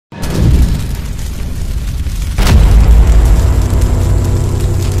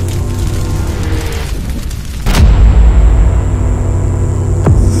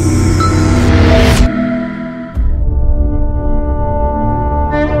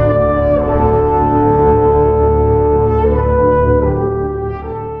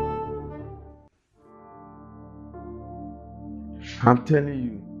I'm telling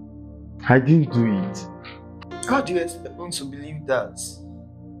you, I didn't do it. How do you expect me to believe that?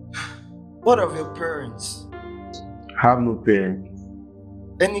 What of your parents? I have no parents.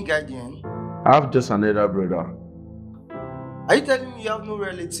 Any guardian? I have just another brother. Are you telling me you have no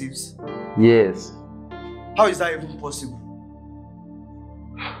relatives? Yes. How is that even possible?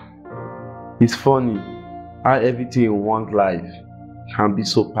 It's funny how everything in one's life can be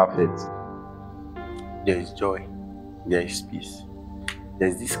so perfect. There is joy, there is peace,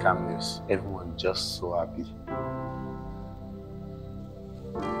 there's this calmness, everyone just so happy.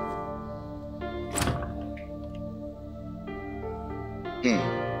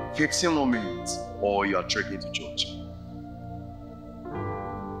 Fixing more minutes, or you are trekking to church.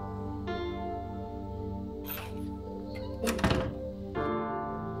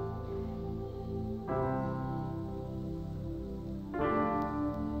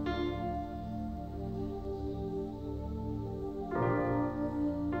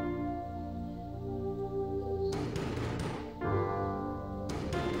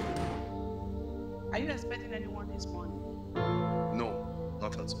 Are you expecting anyone this morning? No,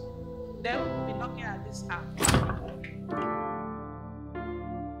 not at all. They will be knocking at this hour.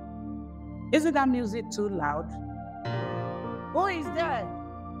 Isn't that music too loud? Who is there?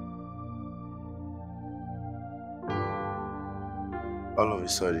 All of a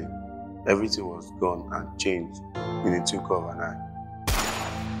sudden, everything was gone and changed in the twinkle of an eye.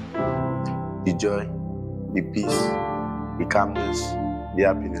 The joy, the peace, the calmness, the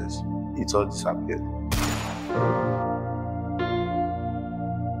happiness, it all disappeared.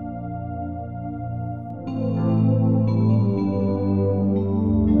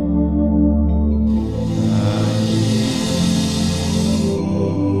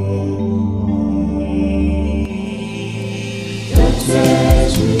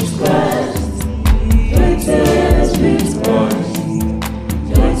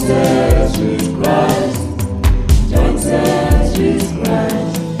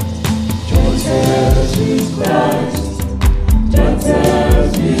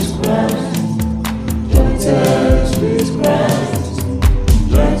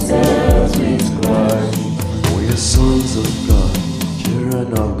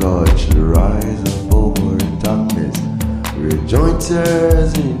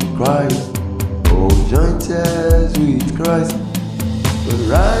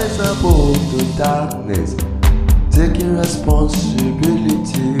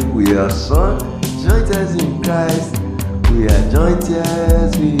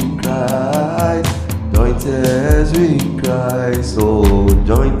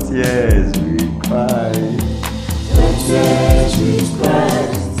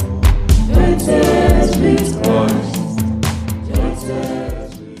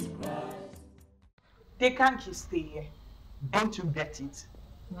 Stay here. Don't you get it?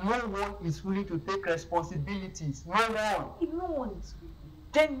 No one is willing to take responsibilities. No one. If no one is willing,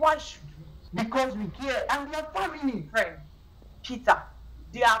 then why should we? Because we care and we are family. Friend. Peter,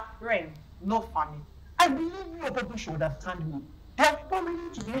 they are friends, not family. I believe you people should understand me. They are family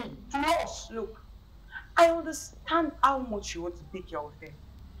to me, to us. Look, I understand how much you want to take care of them.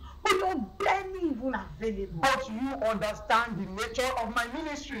 But you're barely even available. But you understand the nature of my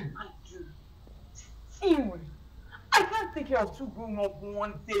ministry. I do. Seun, I can't take care of two grown-up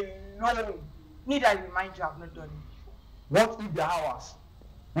ones alone. Need I remind you I've not done it? What if they are ours?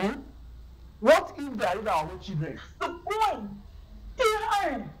 What if they are our own children? The point! They are!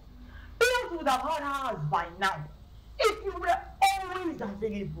 Parents would have had ours by now. If you were always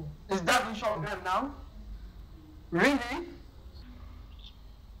available. Is that the issue of them now? Really?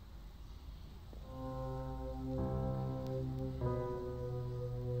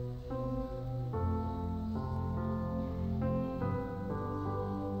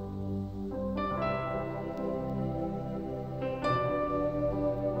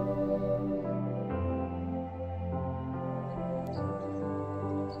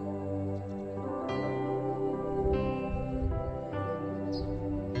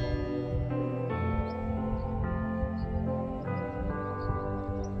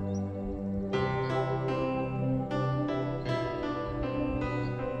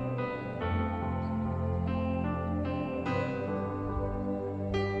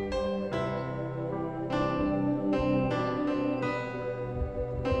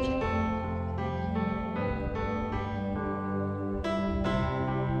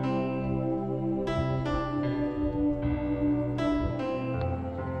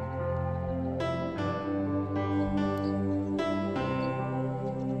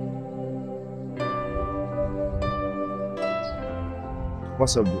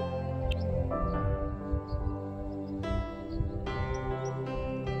 What's up, bro?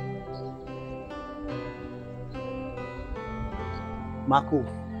 Marco,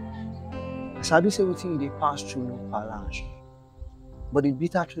 I sabi say wetin you dey pass through no palash. But the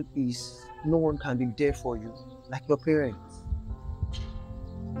bitter truth is, no one can be there for you like your parents.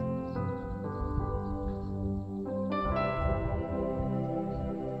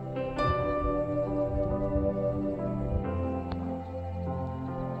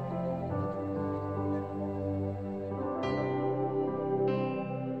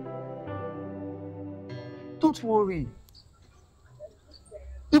 Don't worry.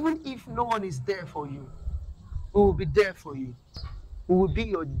 Even if no one is there for you, we will be there for you. We will be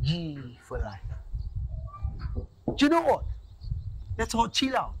your G for life. Do you know what? Let's all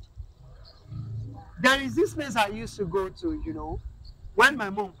chill out. There is this place I used to go to, you know, when my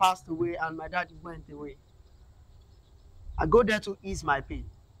mom passed away and my dad went away. I go there to ease my pain.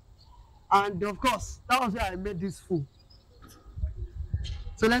 And of course, that was where I met this fool.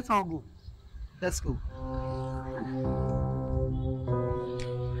 So let's all go. Let's go.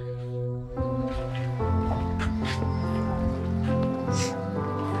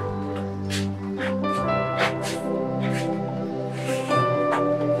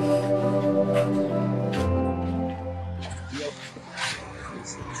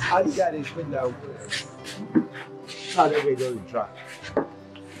 How you got this thing that how they go to try?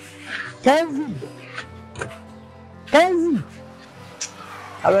 Kenzie! Kenzie!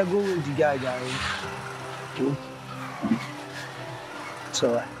 I will go with the guy, guys. It's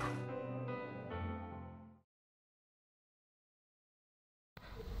alright.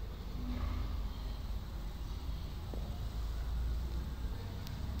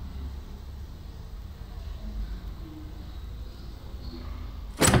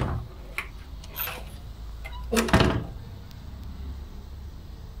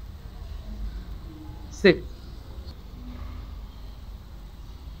 Sit.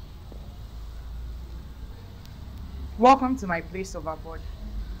 Welcome to my place of abode,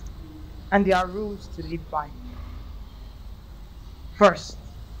 and there are rules to live by. First,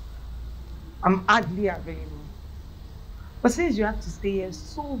 I'm hardly available. But since you have to stay here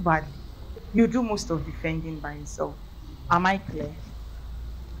so badly, you do most of defending by yourself. Am I clear?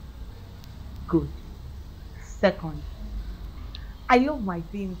 Good. Second, I love my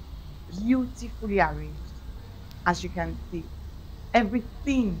things beautifully arranged. As you can see,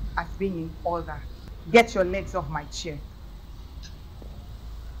 everything has been in order. Get your legs off my chair.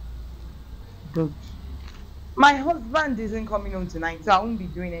 Good. My husband isn't coming home tonight, so I won't be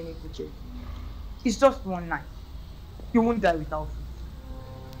doing any cooking. It's just one night. You won't die without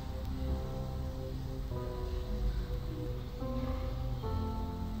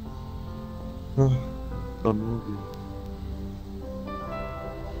food. I'm hungry.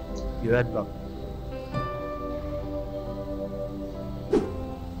 You right back.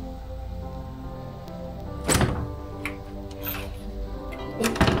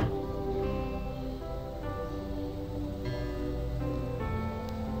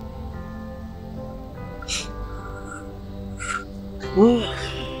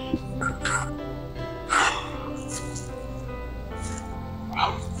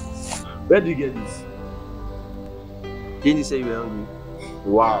 Where do you get this? Didn't you say you were hungry?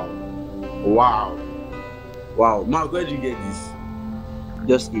 Wow. Wow. Wow. Mark, where do you get this?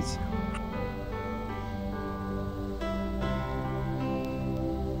 Just eat.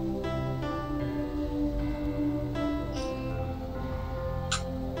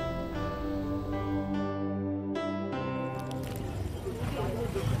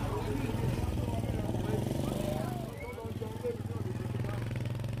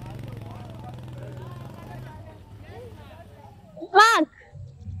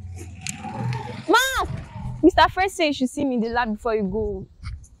 Mr. Fred said you should see me in the lab before you go.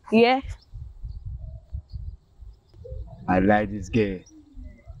 Yeah? I like this girl.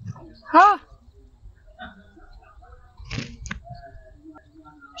 Huh?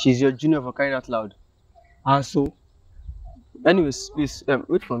 She's your junior for crying out loud. And so? Anyways, please,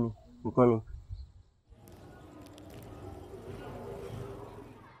 wait for me. I'm coming.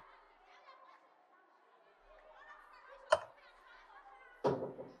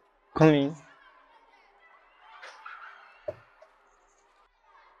 Come in.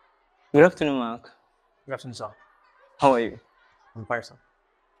 Good afternoon, Mark. Good afternoon, sir. How are you? I'm fine, sir.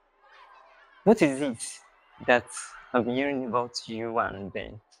 What is it that I've been hearing about you and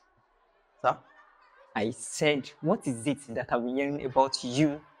Ben? Sir? I said, what is it that I've been hearing about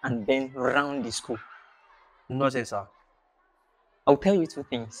you and Ben around the school? Nothing, sir. I'll tell you two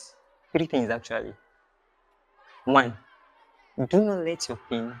things. Three things, actually. One, do not let your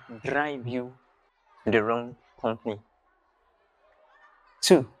pain drive you to the wrong company.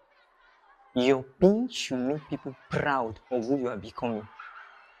 Two, Your pain should make people proud of who you are becoming.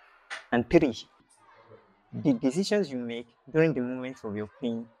 And 3, the decisions you make during the moments of your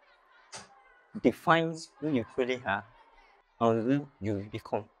pain defines who you truly are and who you will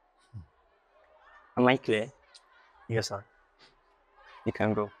become. Am I clear? Yes, sir. You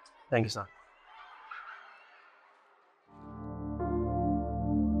can go. Thank you, sir.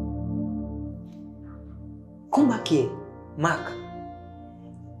 Come back here, Mark.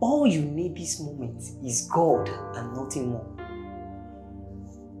 All you need this moment is God and nothing more.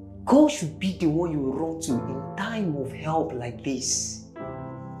 God should be the one you run to in time of help like this.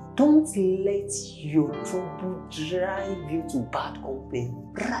 Don't let your trouble drive you to bad company.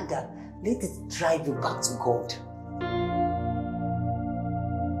 Rather, let it drive you back to God.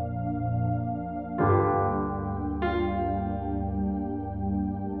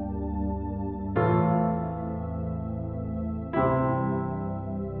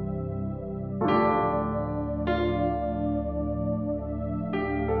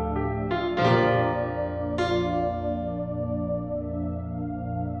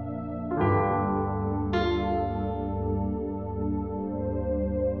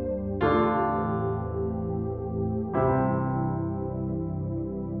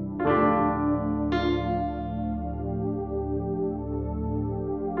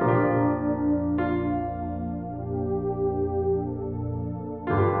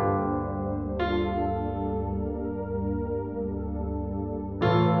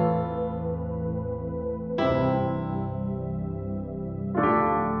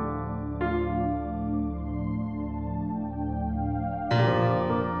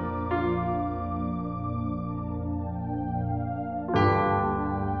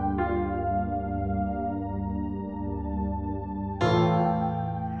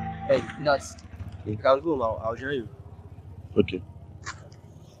 Hey, nuts. You can go now. I'll join you. Okay.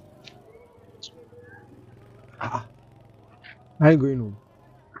 How you going home?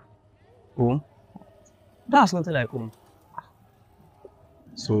 Home? That's nothing like home.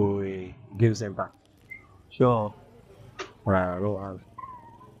 So, game center. Sure. Right, I don't have.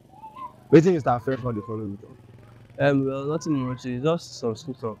 Waiting is that first one they follow me. Well, nothing much. It's just some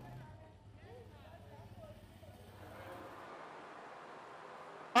school stuff.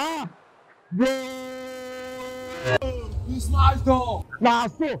 Ah! Bro! You smashed door! Nah,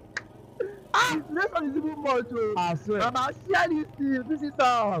 so! Ah! This one is even more too! I swear. Mama, share this thing. This is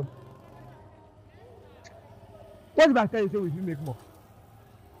all. What if I tell you say we should make more?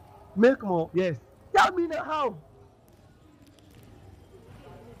 Make more? Yes. Tell me now how!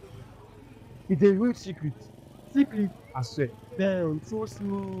 It's a huge secret. Secret? I swear. Damn, so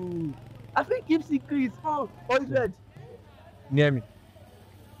smooth. I think keep secrets. Oh, what is that? Near me.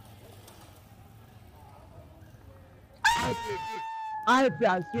 I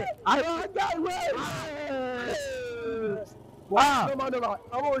swear. I wow. No.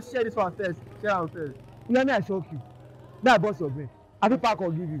 I want to share this one first. Share one first. You know me, I shock you. Now I bust your brain. I think Pack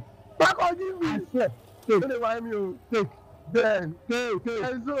will give you. Pack will give me. I swear. Take. Don't remind me of. Take. Then. Take.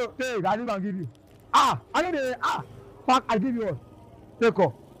 And so. Take. I didn't give you. I don't know. Pack, I give you one. Take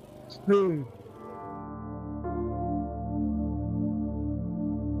off. Take.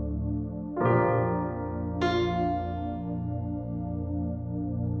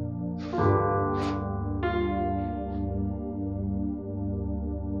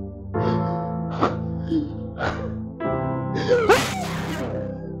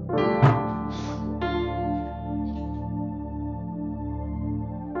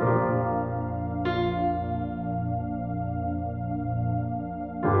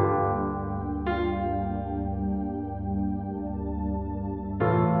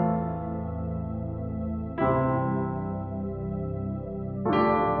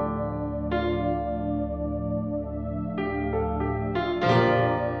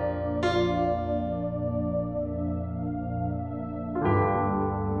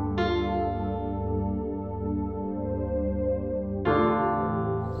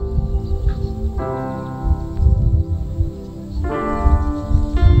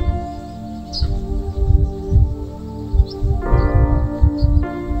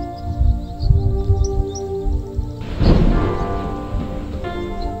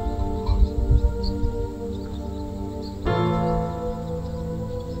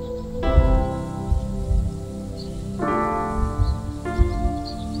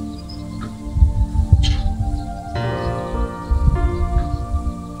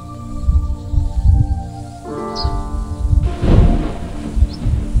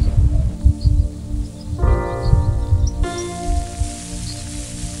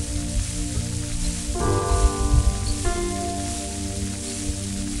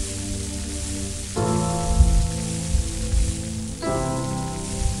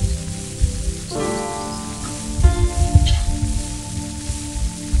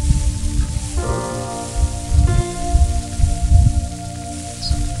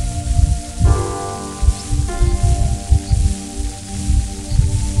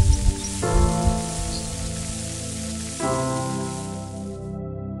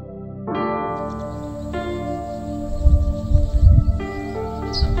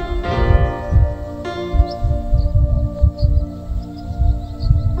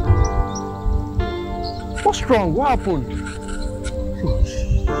 What's wrong? What happened?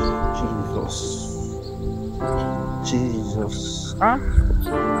 Jesus. Huh?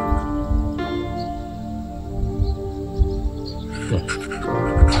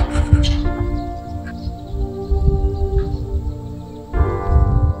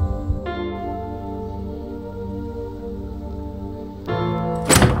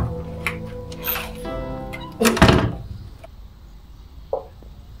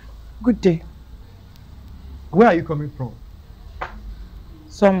 Good day. Where are you coming from?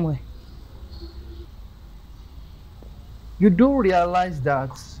 Somewhere. You do realize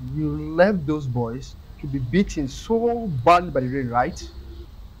that you left those boys to be beaten so badly by the rain, right?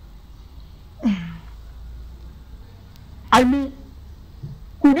 I mean,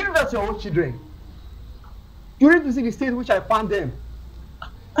 you didn't let your own children. You need to see the state in which I found them.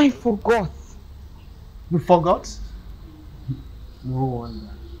 I forgot. You forgot? No wonder.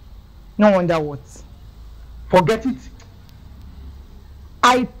 No wonder what? Forget it.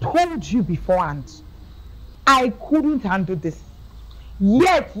 I told you beforehand. I couldn't handle this.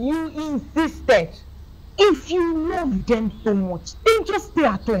 Yet you insisted. If you love them so much, then just stay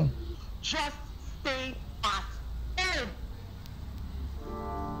at home. Just stay at home.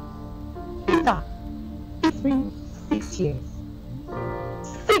 Peter, it's been 6 years.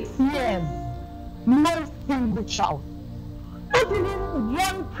 6 years. No single child. Not even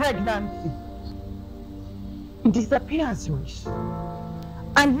one pregnancy. Disappear as you wish.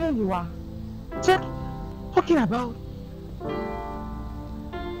 And here you are, talking about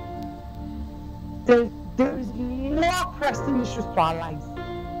there is more pressing issues to our lives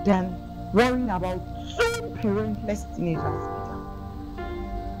than worrying about 2 parentless teenagers.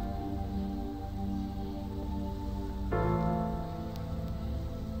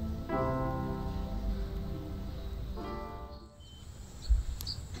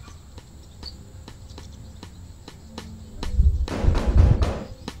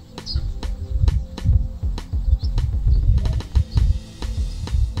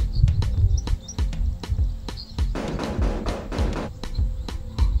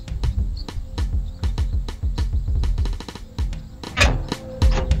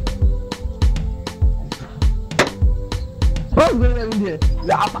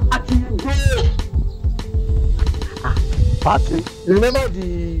 Party? Remember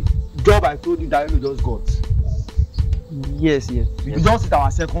the job I told you that you just got? Yes. We just hit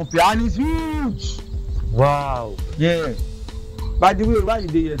our second pay and it's huge! Wow. Yeah. By the way, why did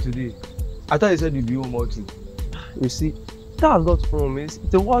they here today? I thought you said you'd be home all too. You see, that's not from me.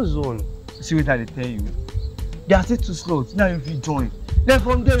 It's a war zone. See what I tell you? They are still too slow. Now if you join. Then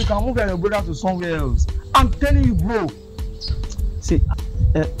from there you can move your brother to somewhere else. I'm telling you, bro.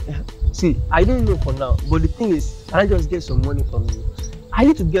 See, I don't know for now, but the thing is, can I just get some money from you? I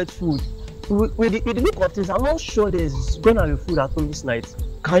need to get food. With the look of things, I'm not sure there's gonna be food at home this night.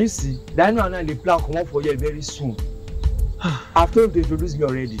 Can you see? That now the plan come up for you very soon. I've told you to introduce me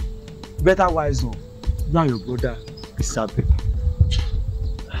already. Better wise up. Now your brother is happy.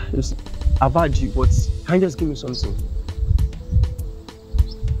 Listen, I've had you, but can you just give me something?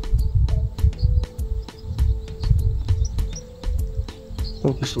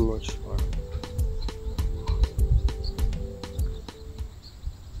 Thank you so much.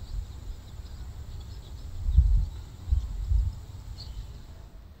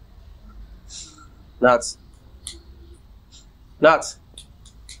 Nat.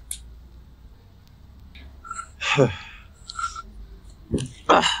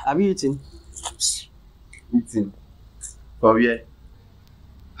 Have you eaten? Eating? From where?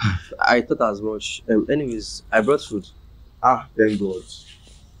 I thought as much. Anyways, I brought food. Thank God.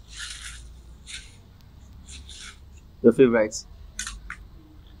 Your favorite?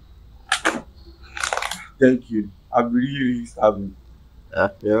 Thank you. I'm really starving.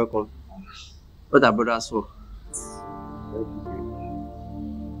 You're welcome. What I brought us for? Thank you.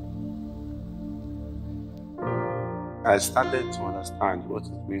 I started to understand what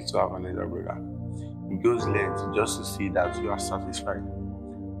it means to have another brother. It goes lengths just to see that you are satisfied.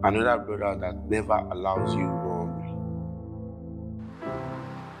 Another brother that never allows you wrong.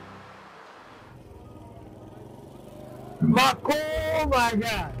 Oh my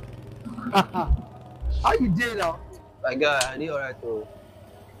God! How you doing now? My guy, I did alright though.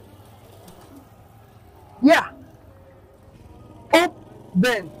 Yeah. Hope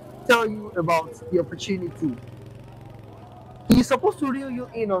Ben tell you about the opportunity. He's supposed to reel you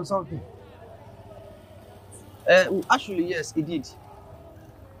in on something. Actually, yes, he did.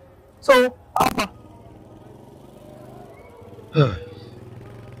 So, Alpha.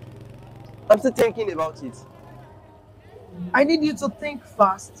 I'm still thinking about it. I need you to think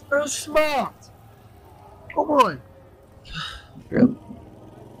fast and smart. Come on. Girl.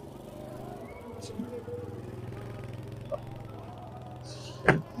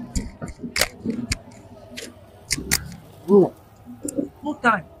 Bro, no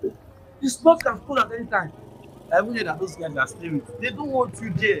time. The spot can close at any time. I even heard that those guys are staying. They don't want you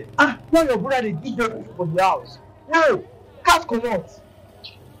there. Ah, why your brother they give them for the house? No, can't come out.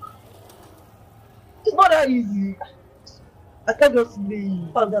 It's not that easy. I can't just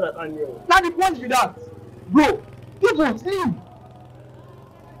leave. Now the point with that, bro. People, see him.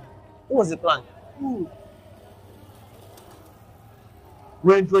 What was the plan?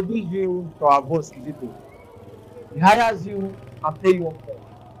 We introduce you to our boss, Kizito. He hires you and pay you off.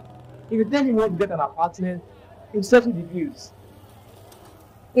 If you tell him you want to get an apartment, he'll settle the bills.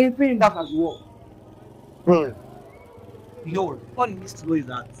 He'll pay him back as well. You know, all he needs to know is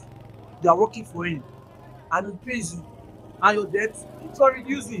that you are working for him and he pays you, and your debt keeps on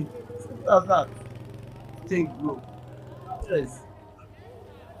reducing. Simple as that. Think, bro. Yes.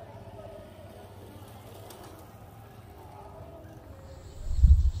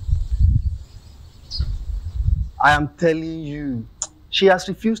 I am telling you, she has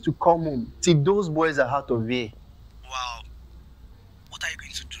refused to come home till those boys are out of here. Wow. What are you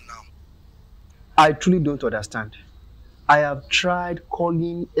going to do now? I truly don't understand. I have tried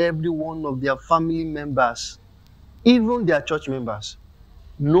calling every one of their family members, even their church members.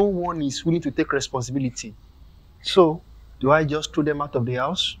 No one is willing to take responsibility. So, do I just throw them out of the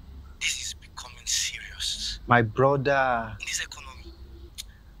house? This is becoming serious. My brother. In this economy,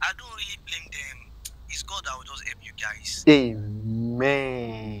 I don't really blame them. It's God that will just help you guys.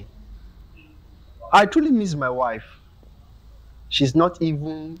 Amen. I truly miss my wife. She's not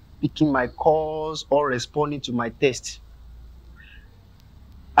even picking my calls or responding to my text.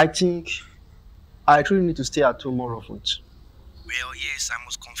 I think I truly need to stay at home more often. Well, yes, I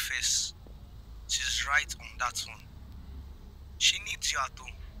must confess. She's right on that one. She needs you at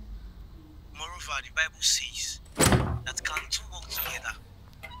home. Moreover, the Bible says that can two work together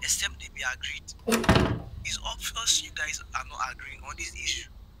except they be agreed. It's obvious you guys are not agreeing on this issue.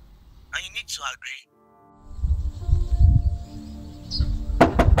 And you need to agree.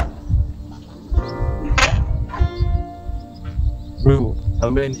 Bro, how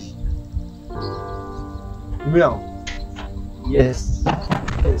many? Well. Yes.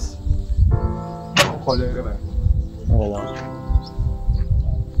 Yes. Oh, wow.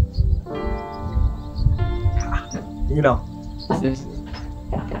 You know. Yes.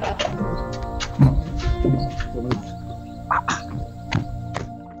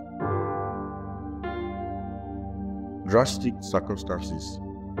 Drastic circumstances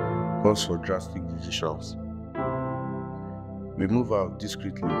calls for drastic decisions. We move out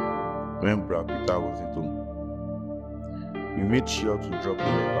discreetly when Bra Peter wasn't home. We made sure to drop the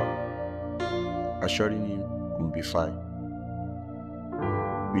letter, assuring him we'll be fine.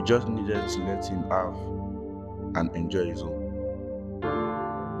 We just needed to let him have and enjoy his home.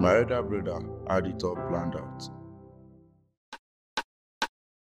 My elder brother had it all planned out.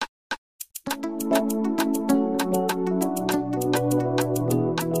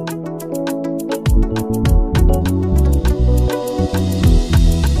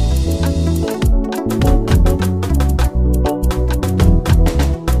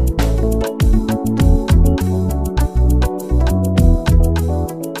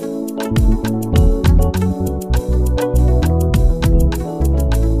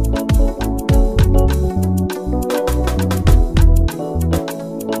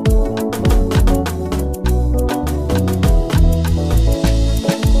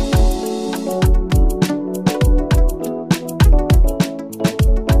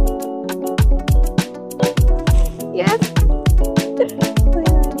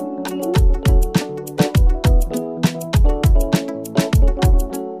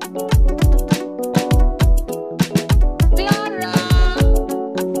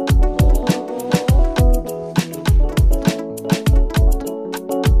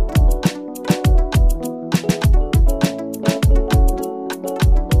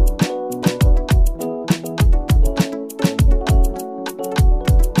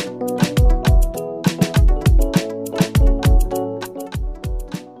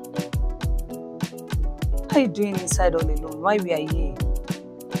 Doing inside all alone? Why we are here?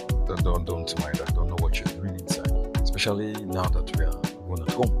 Don't mind. I don't know what you're doing inside, especially now that we are going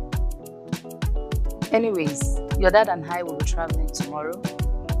at home. Anyways, your dad and I will be traveling tomorrow.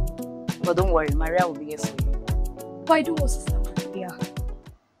 But don't worry, Maria will be here for you. Why do us, sister Maria?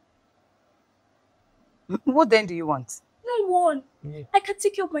 What then do you want? No one. Yeah. I can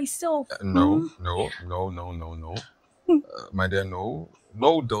take care of myself. No. My dear, no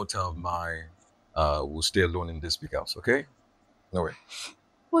daughter of mine will stay alone in this big house, okay? No way.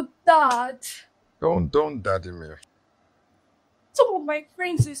 But Dad, Don't daddy me. some of my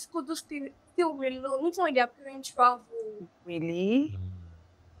friends in school do still alone, even when their parents travel. Really?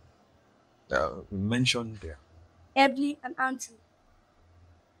 Mention there. Ebony and Auntie.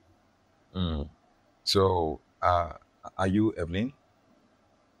 So, are you Evelyn?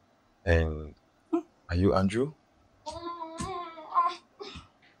 And are you Andrew?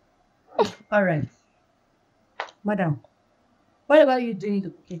 All right. Madam, what about you doing the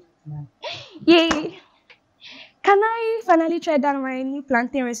cooking now? Yay! Can I finally try down my new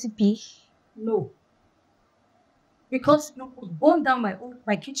plantain recipe? No. Because you could burn down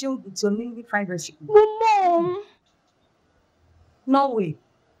my kitchen with your newly fried recipe. But Mom! No way.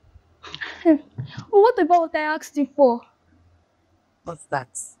 What about what I asked you for? What's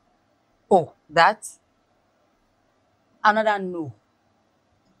that? Oh, that? Another no.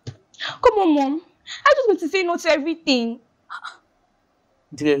 Come on, Mom. I just want to say no to everything.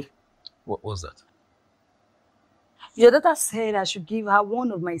 Dear. What was that? Your daughter said I should give her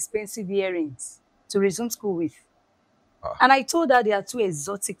one of my expensive earrings to resume school with. And I told her they are too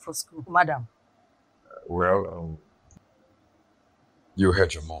exotic for school, madam. Well, you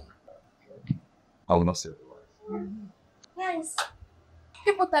heard your mom. I will not say otherwise. Nice.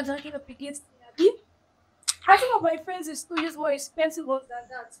 People that are going to pick it. I think of my friends in school use more expensive ones than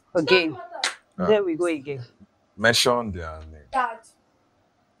that. Again. There we go again. Mention their name. Dad.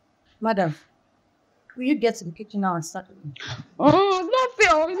 Madam, will you get to the kitchen now and start cooking? It's not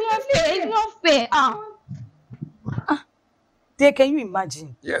fair. It's not fair. It's not fair. Dear, can you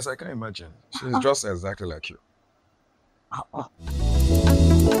imagine? Yes, I can imagine. She's just exactly like you.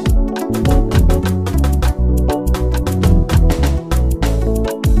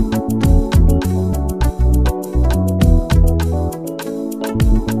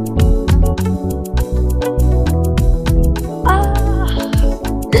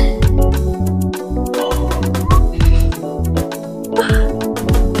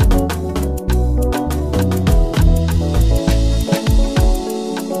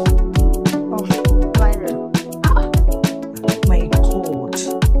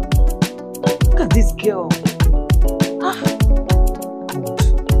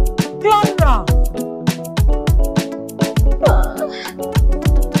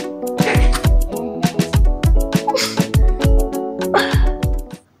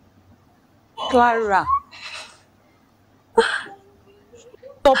 Clara.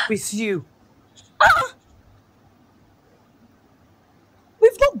 Stop with you.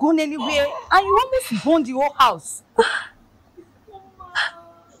 We've not gone anywhere and you almost burned the whole house.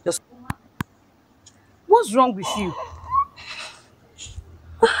 Just, what's wrong with you?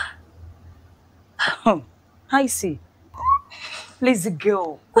 I see. Lazy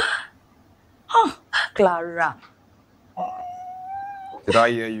girl. Clara. Did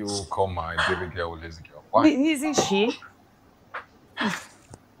I hear you call my baby girl lazy girl? Why? Isn't she?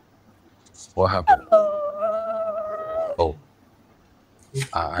 What happened? Oh,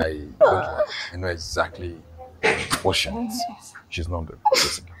 I don't worry. I know exactly what she needs. She's not good.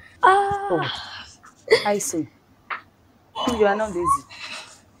 Lazy girl. Oh, I see. You are not lazy.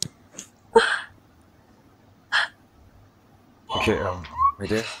 Okay, my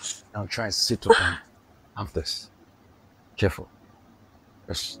dear, now try and sit up and have this. Careful.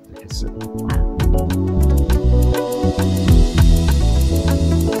 Let's take it sit.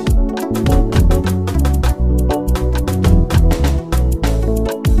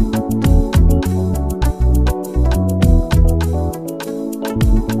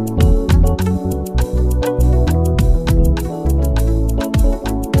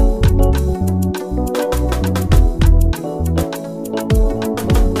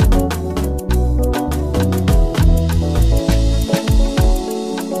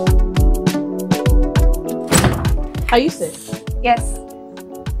 Are you sick? Yes.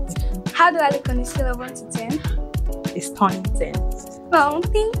 How do I look on a scale of 1 to 10? It's turning 10. Oh,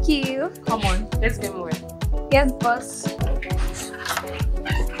 thank you. Come on, let's get moving. Yes, boss.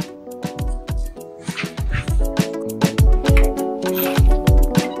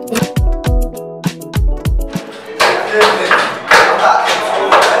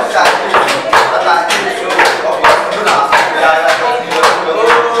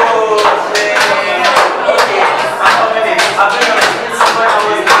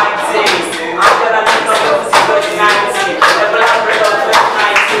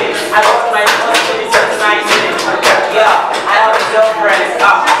 Yeah.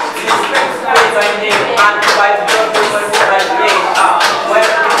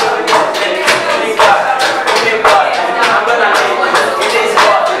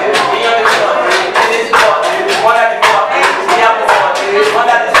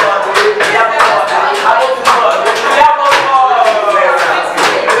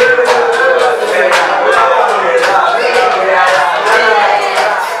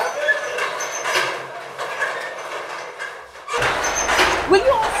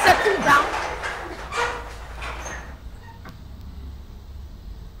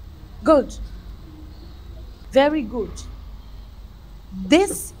 Very good.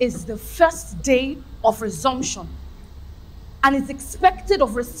 This is the first day of resumption, and it's expected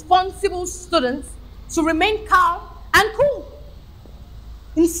of responsible students to remain calm and cool.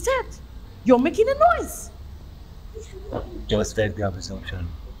 Instead, you're making a noise. Just first day of resumption.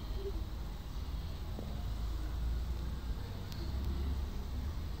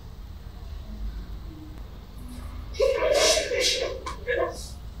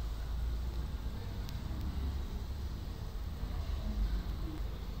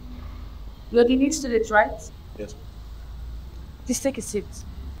 You're the new student, right? Yes. Please take a seat.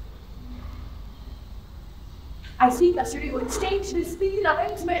 I think I should go change the speaking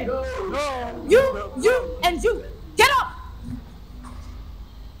arrangement. No. You, and you, get up!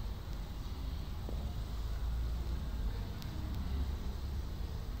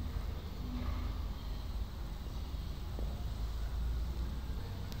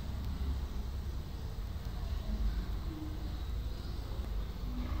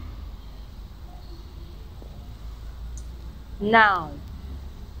 Now,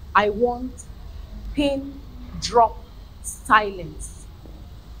 I want pin drop silence.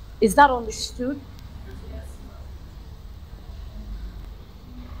 Is that understood?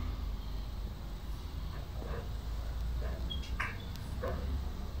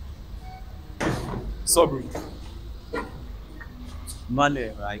 Sorry.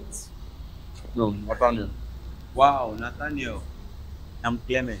 Emmanuel, right? No, Nathaniel. Wow, Nathaniel. I'm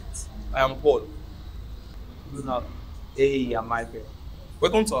Clement. I am Paul. Now, hey, I'm Michael.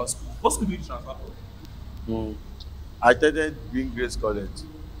 Welcome to our school. What school do you transfer from? I attended Green Grace College.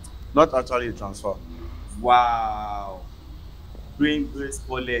 Not actually a transfer. Wow. Green Grace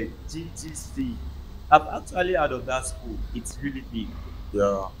College, GGC. I've actually heard of that school. It's really big.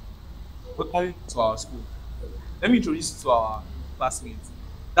 Yeah. Welcome to our school. Let me introduce you to our classmates.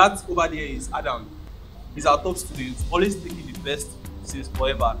 That over there is Adam. He's our top student, always taking the best since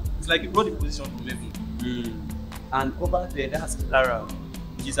forever. It's like he brought the position from heaven. And over there, that's Clara.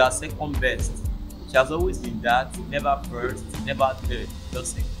 She's our second best. She has always been that, never first, never third,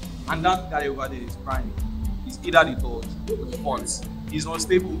 just second. And that guy over there is crying. He's either the third or the fourth. He's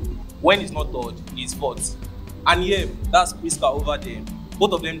unstable. When he's not third, he's fourth. And yeah, that's Priska over there.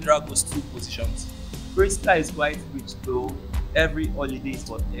 Both of them drag those two positions. Priska is quite rich though. Every holiday is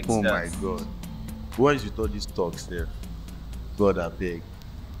for extras. Oh my God. What is with all these talks there? God, I beg.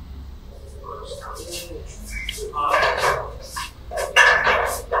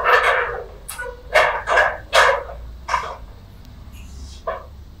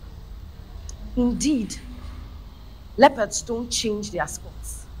 Indeed, leopards don't change their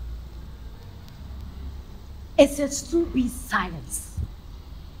spots. It says to be silence.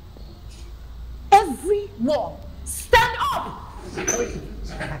 Everyone, stand up!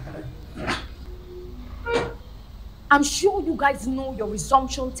 I'm sure you guys know your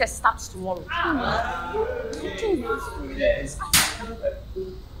resumption test starts tomorrow.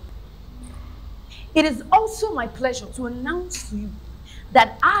 It is also my pleasure to announce to you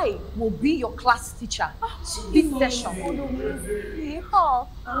that I will be your class teacher this session.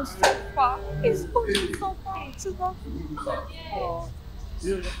 I'm so far. It's going so far to go.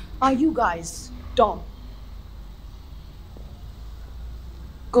 Are you guys done?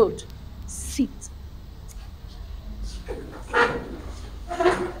 Good. Sit.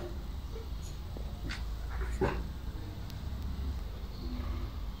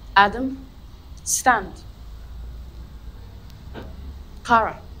 Adam, stand.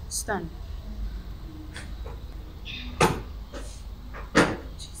 Clara, stand.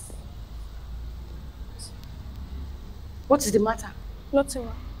 What is the matter? Nothing.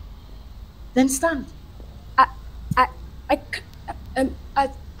 Then stand. I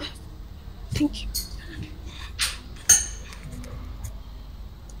think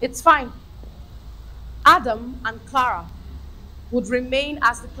it's fine. Adam and Clara would remain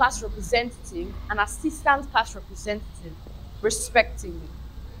as the class representative and assistant class representative, respectively.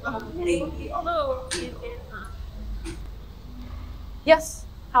 Yes,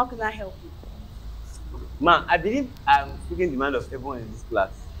 how can I help you? Ma, I believe I'm speaking the mind of everyone in this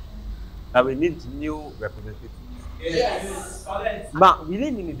class. That we need new representatives. Yes. Ma, we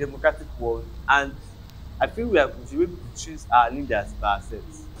live in a democratic world, and I feel we should be able to choose our leaders by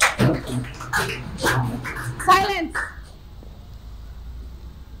ourselves. Silence!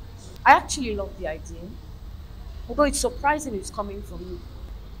 I actually love the idea, although it's surprising it's coming from you.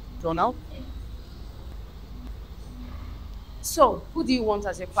 Donald? So, who do you want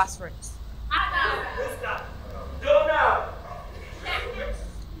as your class reps? Donald!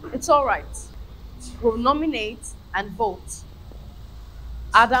 It's all right. We'll nominate and vote.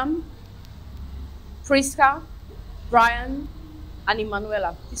 Adam, Friska, Brian, and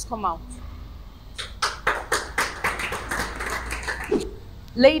Emmanuel, please come out.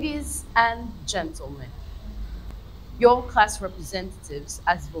 Ladies and gentlemen, your class representatives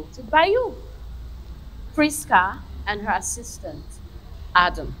as voted by you. Friska and her assistant,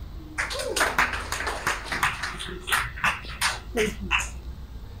 Adam. Thank you.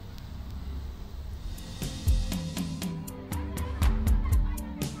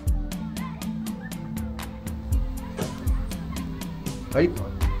 Are you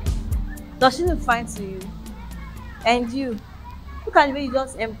fine? Does she look fine to you? And you? Look at the way you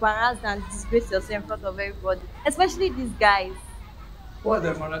just embarrass and disgrace yourself in front of everybody, especially these guys. What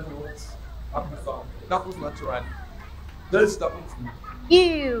the man wants? That was natural. Let's stop it.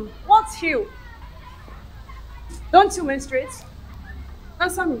 Ew, what's you? Don't you menstruate?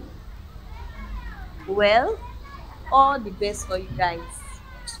 Answer me. Well, all the best for you guys.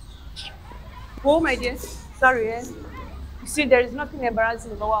 Oh, my dear. Sorry, eh? You see, there is nothing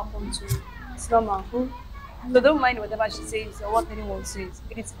embarrassing about what happened to you. It's normal. So don't mind whatever she says or what anyone says.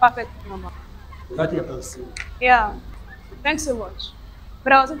 It's perfectly normal. That you can see. Yeah. Thanks so much.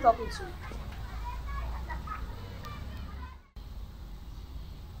 But I wasn't talking to you.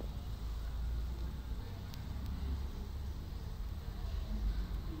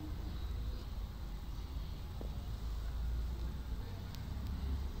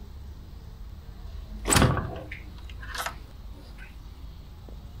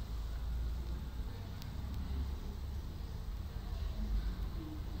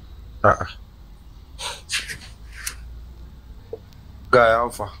 Guy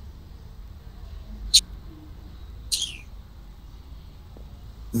Alpha.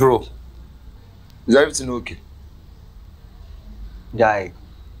 Bro, is everything okay? Guy,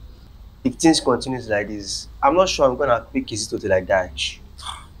 if things continues like this, I'm not sure I'm gonna pick Kizito till I die.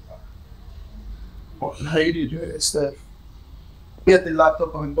 What now you do your stuff? Get the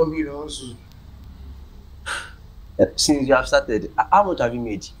laptop and Bobby also. Since you have started, how much have you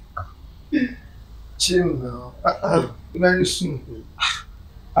made? Chill now. Very soon.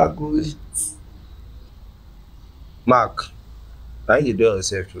 I'll go eat. Mark, why you do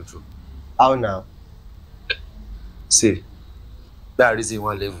yourself true? How now? See, that is in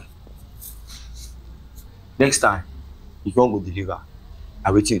one level. Next time, if you want to deliver,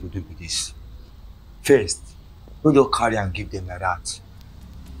 I wait you to do with this. First, don't just carry and give them like that.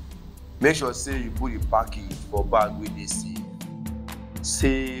 Make sure say you put the package for bag with this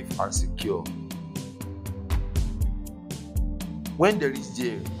safe and secure. When they reach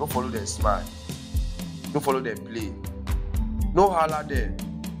there, don't follow them smile. Don't follow them play. No holler them.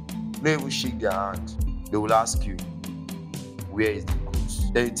 No even shake their hand. They will ask you, where is the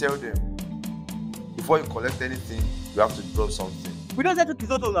goods? Then you tell them, before you collect anything, you have to drop something. We don't have to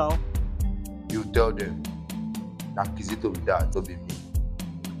Kizito now. You tell them that Kizito with that, don't be me.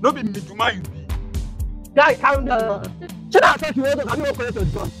 No be me, to my you be. Guy, calm down. Should I take you out? Have you not collect your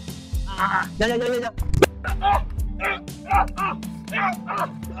job?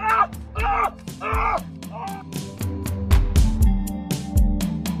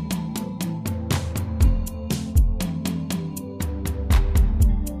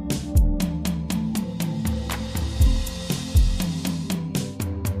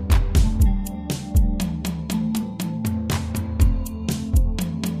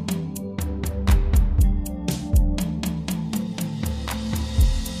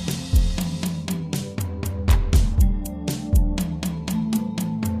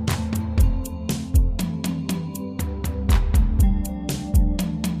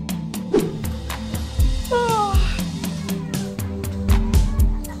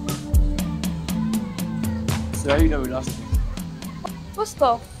 So are you done with last week? What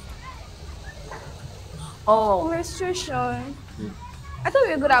stuff? Oh, menstruation. I thought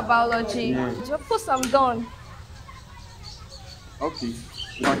we were good at biology. Yeah. Of course, I'm done. Okay.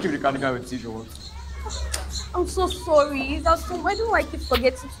 You can keep the cardigan with if you want. I'm so sorry. That's so. Why do I keep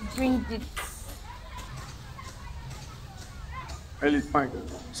forgetting to bring it? Well, it's fine.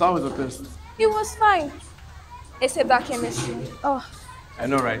 So how was the test? It was fine. Except that chemistry. Oh. I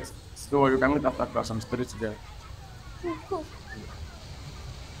know, right? Don't worry, you can meet after class. I'm studying today. Cool.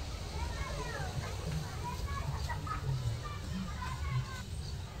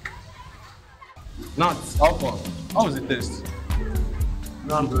 Nat, how far? How was the test?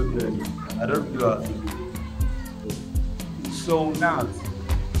 No, I'm good then. I don't do that. So, Nat,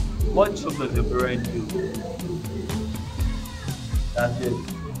 what job does your parent do? That's it.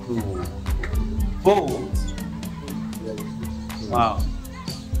 Cool. Both? Wow.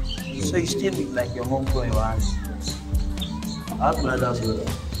 So you still look like your mom for your eyes. How can I dance with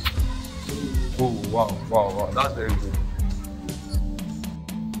her? Oh, wow. That's very good.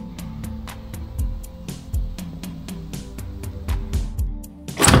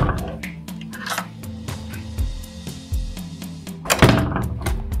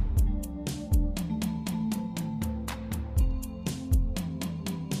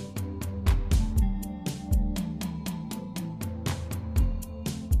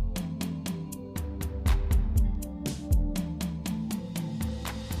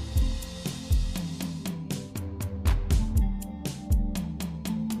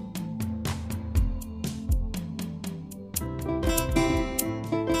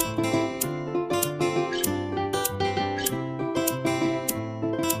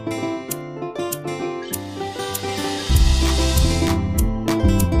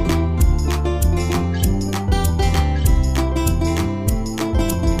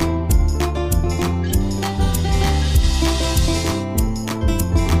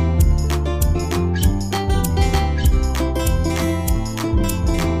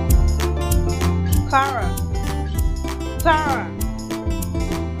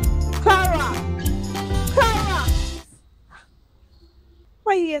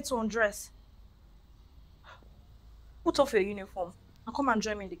 To undress. Put off your uniform and come and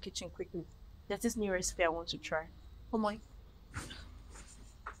join me in the kitchen quickly. There's this new recipe I want to try. Come on.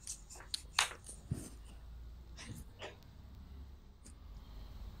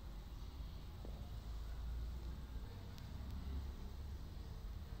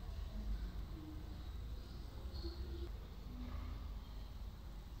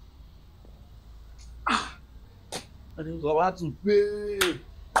 I didn't go out to pay.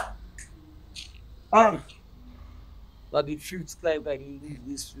 But the fruits climb I didn't leave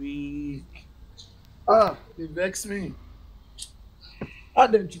this week. It vex me. How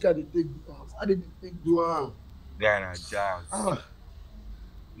them chicken they take the house? How did they take the one? They are not jazz.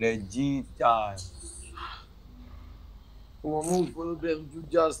 Legit jazz. We'll move follow them do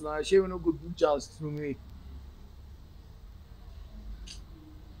jazz now. She will not go do jazz through me.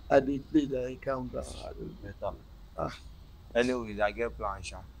 I did play the encounter. Better. Anyways, I get plans,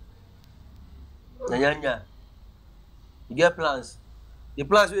 Sha. Nyanya. You get plans? The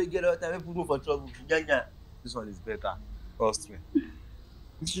plans where you get all the time, people go for trouble. Nyanya. This one is better. Trust me.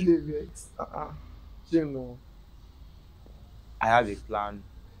 She vex. She know. I have a plan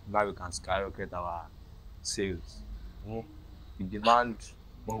where we can skyrocket our sales. We demand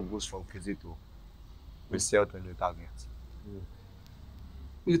more goods from Kizito. We sell to new targets.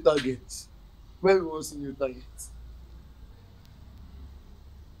 New targets? Where we want to see new targets?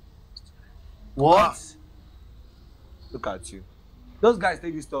 What? Look at you. Those guys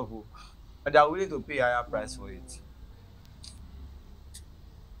take this stuff and they are willing to pay a higher price for it.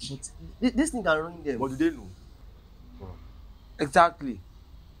 But this thing can ruin them. What do they know? Exactly.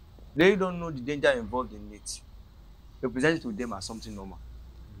 They don't know the danger involved in it. They present it to them as something normal.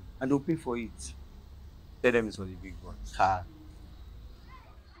 And they'll pay for it. Tell them it's for the big ones.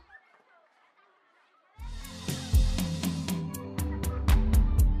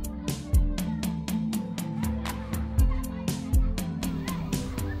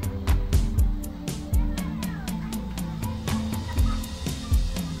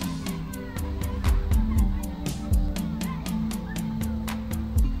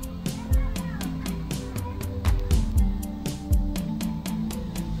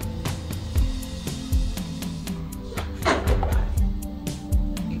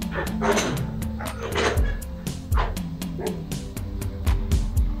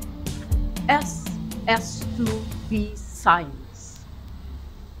 S2B science.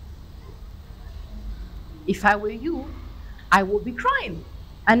 If I were you, I would be crying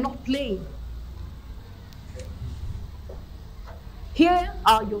and not playing. Here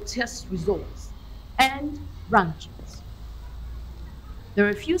are your test results and rankings. There are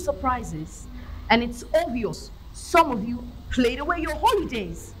a few surprises, and it's obvious some of you played away your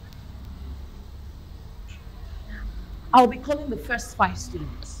holidays. I'll be calling the first 5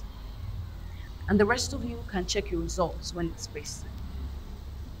 students, and the rest of you can check your results when it's pasted.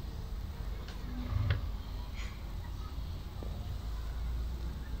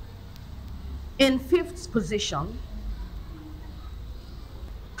 In 5th position,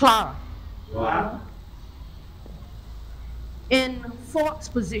 Clara. Wow. In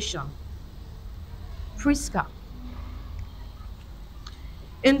 4th position, Priska.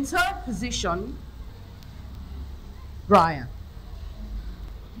 In 3rd position, Brian.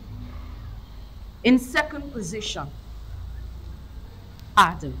 In 2nd position,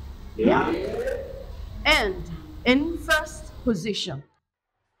 Adam. Yeah. And in 1st position,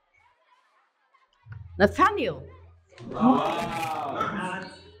 Nathaniel. Wow.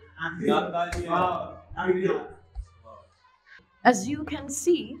 As you can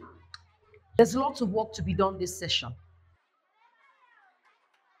see, there's lots of work to be done this session.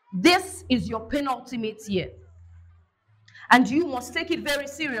 This is your penultimate year, and you must take it very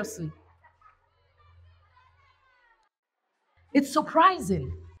seriously. It's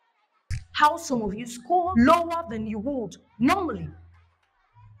surprising how some of you score lower than you would normally.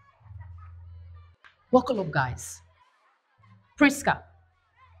 Buckle up, guys. Priska,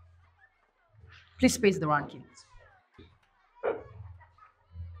 please paste the rankings.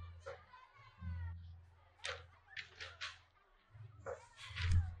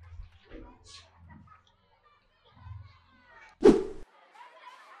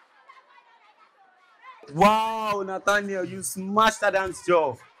 Wow, Nathaniel, you smashed that dance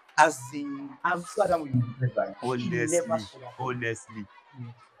job. As in, I'm so that you did that. Honestly.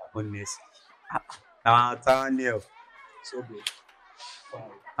 Nathaniel. So good.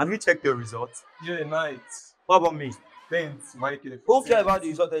 Have you checked your results? Yeah, nice. What about me? Thanks, Mike. Don't care about the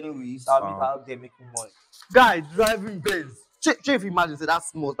result anyways. I'll be out there making money. Guy driving Benz. Check if you imagine say that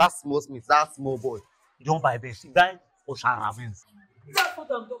small Smith, that small boy. You don't buy Benz. You buy Oshara Benz. That's what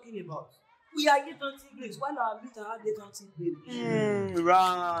I'm talking about. We are here counting grades while our mates are out there counting grades.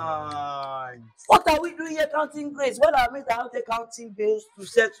 Right. What are we doing here counting grades while our mates are out there counting bills to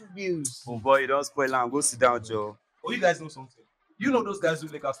settle bills? Oh boy, you don't spoil and go sit down, Joe. Oh, you guys know something? You know those guys do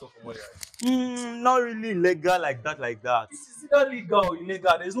legal stuff for money, right? Not really legal like that. It's either legal or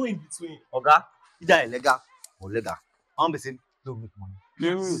illegal. There's no in between. Oga, either illegal or legal. I'm saying don't make money.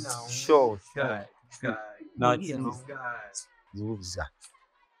 Sure. Guy. Not this guy. This guy.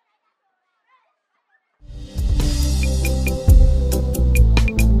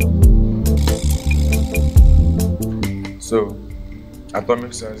 So,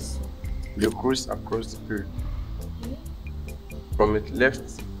 atomic says you cruise across the period from its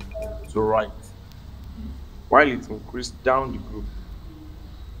left to right, while it increased down the group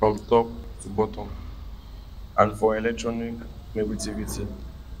from top to bottom. And for electronic negativity,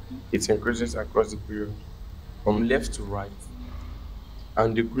 it increases across the period from left to right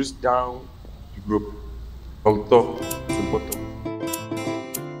and decreases down the group from top to bottom.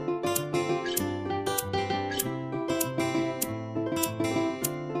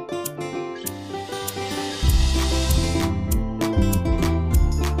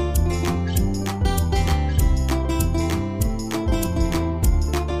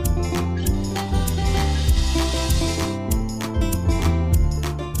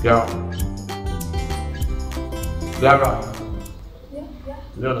 Yeah. Lara. Yeah.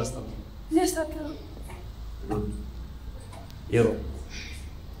 Do you understand? Yes, I do. Good. Yo.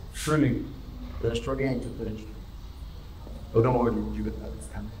 Truly, you're struggling to finish. Oh, don't worry, you get that this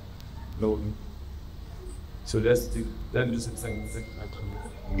time. No. So let's do something.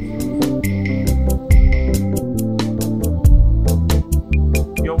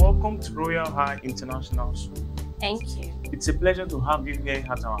 You're welcome to Royal High International School. Thank you. It's a pleasure to have you here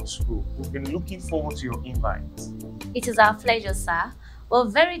at our school. We've been looking forward to your invite. It is our pleasure, sir. We're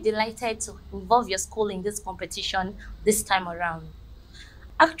very delighted to involve your school in this competition this time around.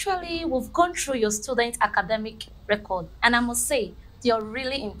 Actually, we've gone through your student academic record, and I must say, you're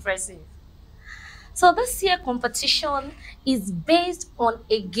really impressive. So this year's competition is based on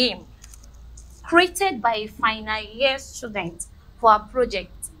a game created by a final year student for a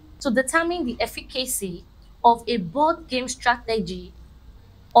project to determine the efficacy of a board game strategy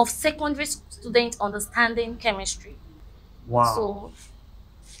of secondary student understanding chemistry. Wow. So,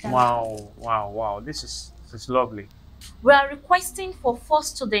 Wow. This is lovely. we are requesting for 4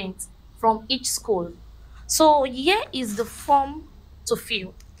 students from each school. So here is the form to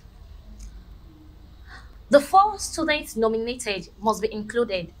fill. The 4 students nominated must be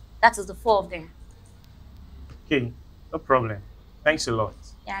included. That is the 4 of them. Okay, no problem. Thanks a lot.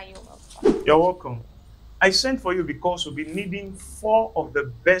 Yeah, you're welcome. You're welcome. I sent for you because we'll be needing 4 of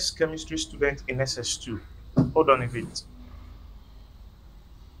the best chemistry students in SS2. Hold on a bit.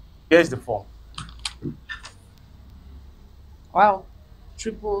 Here's the form. Wow.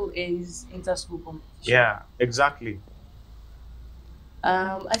 Triple A's inter-school competition. Yeah, exactly.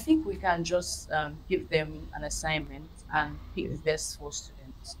 I think we can just give them an assignment and pick the best 4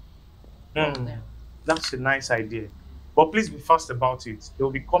 students. That's a nice idea. But please be fast about it.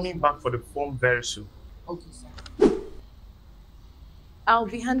 They'll be coming back for the form very soon. Okay, sir. I'll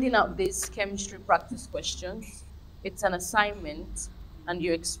be handing out these chemistry practice questions. It's an assignment, and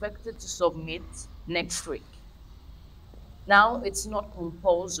you're expected to submit next week. Now, it's not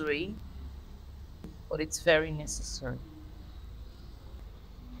compulsory, but it's very necessary.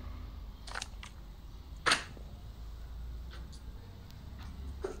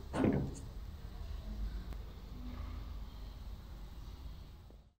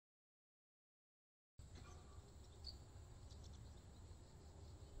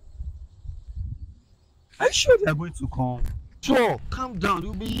 Are you sure they are going to come? Sure, calm down.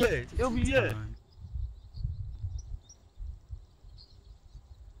 You'll be here. You'll be here.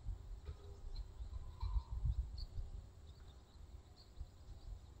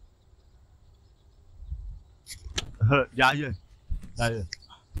 Yeah, yeah. Yeah.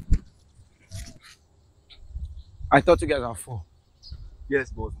 I thought you guys are 4.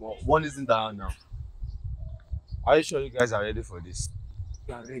 Yes, but one isn't around now. Are you sure you guys are ready for this?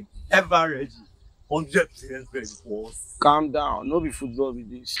 We are ready. Ever ready. 100% ready for us. Calm down. No be football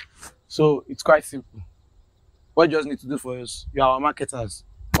with this. So it's quite simple. What you just need to do for us, you are our marketers,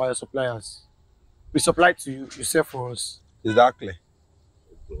 we are your suppliers. We supply to you, you sell for us. Is that clear?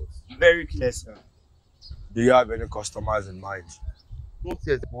 Very clear, sir. Do you have any customers in mind? Not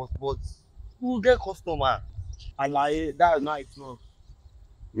yet, but we'll get customer. And like, that's not enough.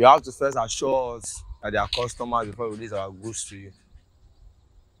 You have to first assure us that they are customers before we release our goods to you.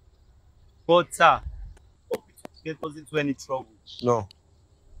 But sir, get us into any trouble. No.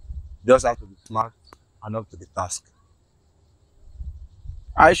 You just have to be smart and up to the task.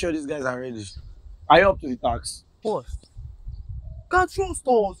 Are you sure these guys are ready? Are you up to the task? What? Can't trust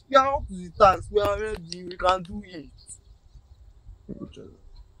us. We are up to the task. We are ready. We can do it.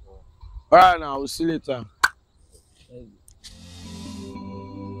 Alright now, we'll see you later.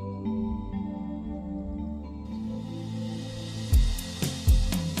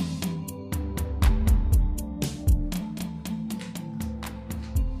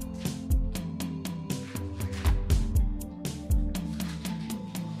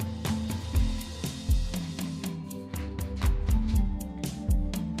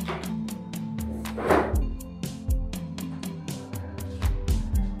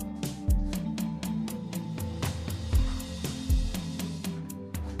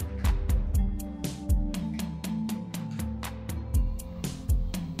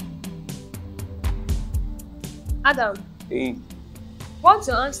 Adam, Hey, what's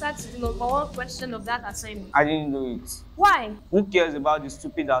your answer to the number 1 question of that assignment? I didn't do it. Why? Who cares about the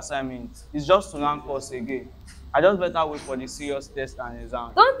stupid assignment? It's just to rank us again. I just better wait for the serious test and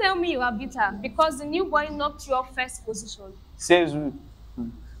exam. Don't tell me you are bitter because the new boy knocked you off first position. Says who?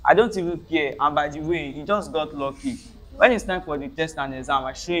 I don't even care, and by the way, he just got lucky. When it's time for the test and exam,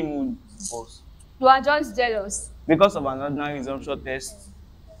 I show him who boss. You are just jealous. Because of an ordinary resumption test.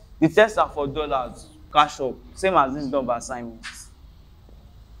 The tests are for dollars, cash up, same as this job assignment.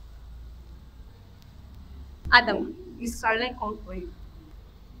 Adam, is Caroline come for you?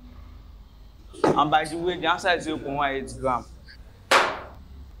 And by the way, the answer is 0.18 gram.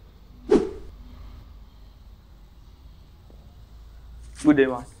 Good day,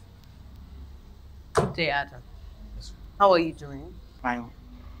 man. Good day, Adam. How are you doing? Fine.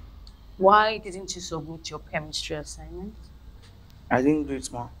 Why didn't you submit your chemistry assignment? I didn't do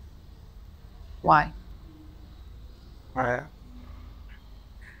it, man. Why?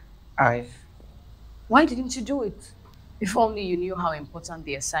 Why didn't you do it? If only you knew how important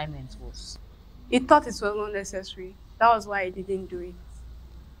the assignment was. He thought it was not necessary. That was why he didn't do it.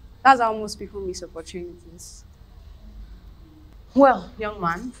 That's how most people miss opportunities. Well, young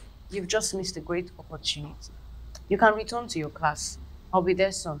man, you've just missed a great opportunity. You can return to your class. I'll be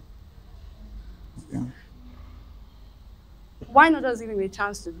there soon. Yeah. Why not just give him a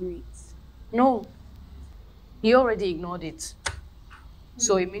chance to do it? No. He already ignored it.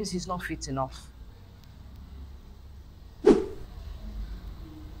 So it means he's not fit enough.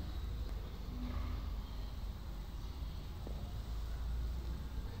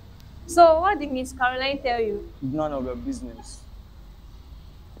 So what did Miss Caroline tell you? It's none of your business.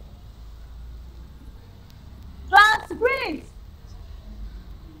 That's great!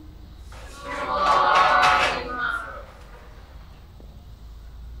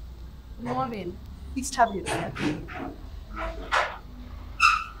 Morning. Please have your chair.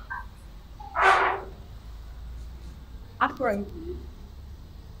 Apparently,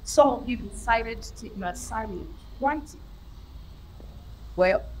 some of you decided to take your assignment writing.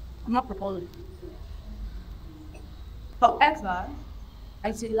 Well, I'm not proposing. However,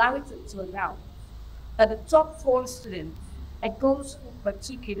 I'm delighted to announce that the top 4 students and those who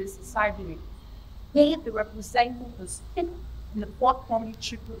partook in this assignment will be representing the state in the forthcoming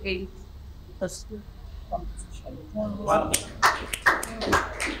AAA the school competition. Wow.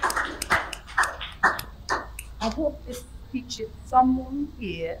 I hope this teaches someone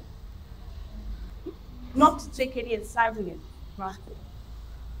here not to take any assignment for granted.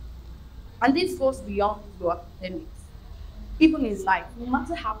 And this goes beyond your academics. Even in life, no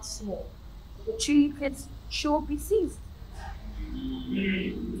matter how small, the achievements should be seized.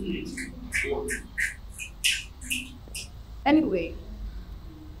 Anyway,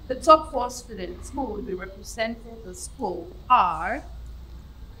 The top 4 students who will be representing the school are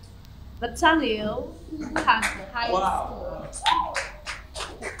Nathaniel, who has the highest score.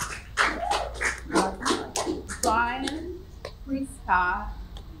 Brian, Krista,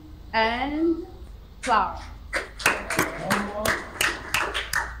 and Clara.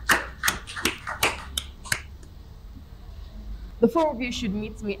 The 4 of you should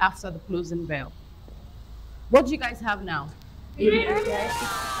meet me after the closing bell. What do you guys have now?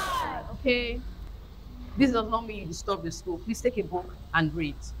 Okay. This does not mean you disturb the school. Please take a book and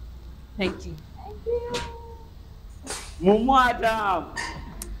read. Thank you. Thank you. Momo Adam.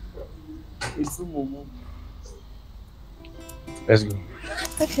 It's Momo. Let's go.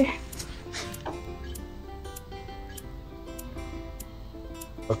 Okay.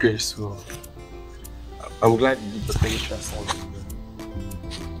 Okay, so I'm glad you did the picture.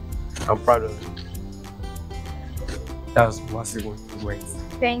 I'm proud of you. That was massive improvement.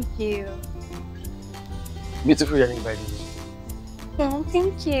 Thank you. Beautiful earring, by the way. Oh,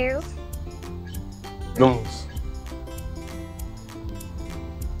 thank you. No.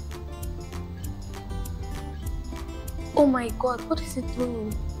 Oh my God, what is it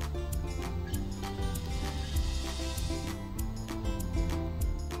doing?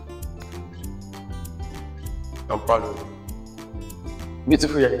 I'm proud of you.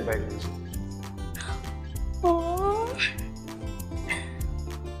 Beautiful earring, by the way. Oh.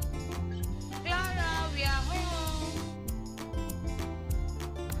 Clara, we are home.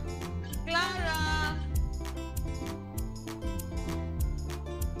 Clara.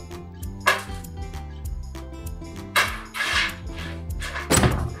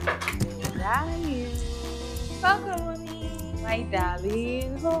 Where are you? Welcome, mommy. My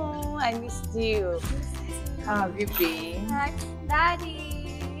darling. Oh, I missed you. How have you been? Hi,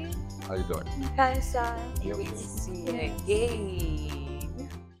 Daddy. How you doing? Hi, son. Good to see you again.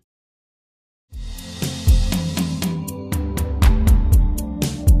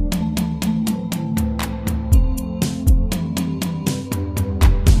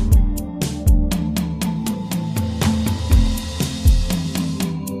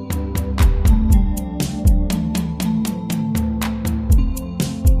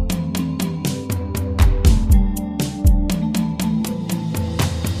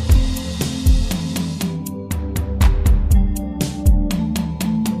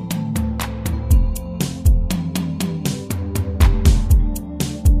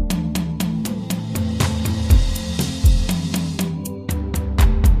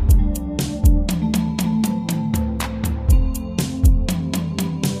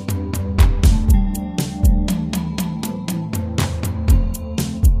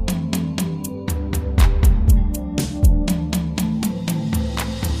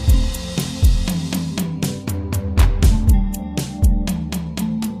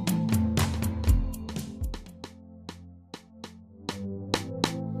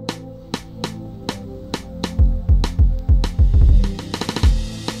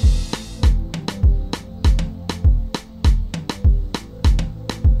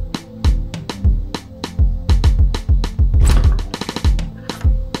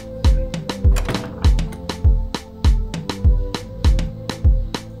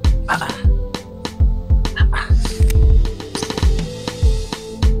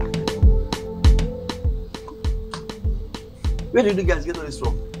 Where did you guys get all this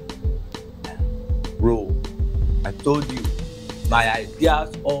from? Bro, I told you, my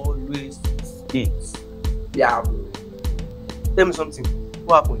ideas always hit. Yeah, bro. Tell me something.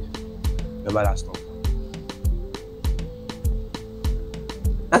 What happened? Remember that stuff?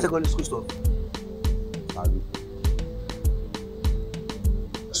 That's secondary school stuff. Sorry.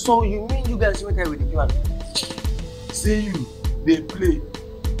 So you mean you guys went there with the plan? See you, they play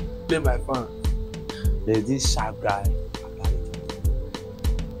my fan. There's this sharp guy.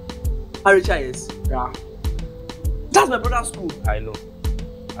 RHIS? Yeah. That's my brother's school. I know.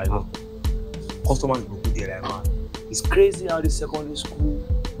 Customers will be there, man. It's crazy how the secondary school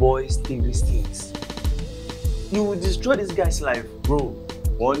boys think these things. You will destroy this guy's life, bro.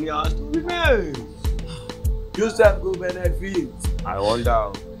 1 year to remain. You self go benefit. I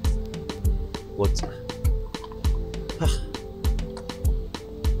wonder what.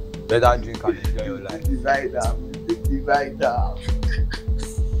 Better drink and enjoy your life. Divide down.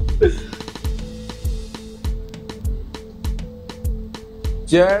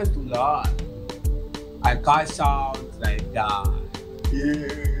 Cheers to that. I can't shout like that. Yeah.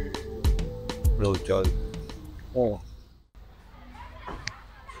 No, just. Oh.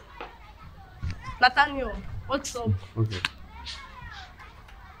 Nathaniel, what's up? Okay.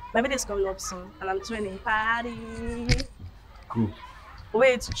 My birthday is coming up soon, and I'm 20. Party. Cool.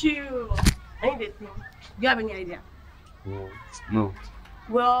 Wait, chill. I need a thing. Do you have any idea? No.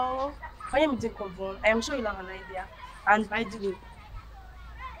 Well, when you meeting confirm, I am sure you'll have an idea. And by the way,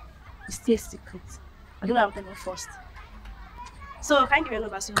 it's still a secret. I don't know how to tell you first. So, can you give me a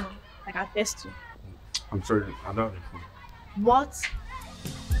number so I can test you? I'm sorry, I don't have a phone. What?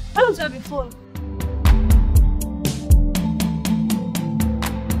 Why don't you have a phone?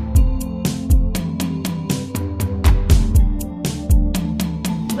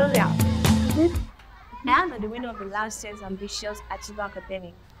 I am the winner of the last year's ambitious Achiever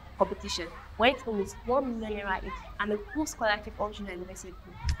academic competition, where it was 1 million naira each and a full scholarship option at university.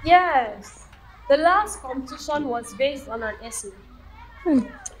 Yes. The last competition was based on an essay.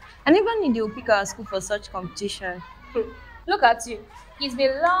 I never need the Obika school for such competition. Look at you. It's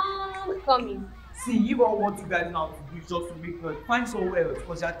been long coming. See, you all want you guys now to do is just to make noise. Find somewhere else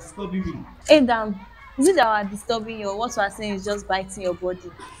because you're disturbing me. Hey, damn. Is it that we're disturbing you or what we're saying is just biting your body?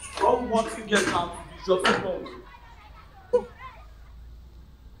 All what you get now to do is just to noise.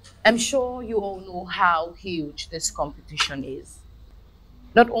 I'm sure you all know how huge this competition is.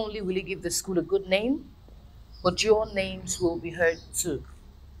 Not only will it give the school a good name, but your names will be heard too.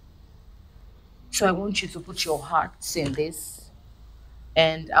 So I want you to put your hearts in this,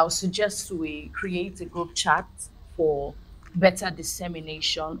 and I'll suggest we create a group chat for better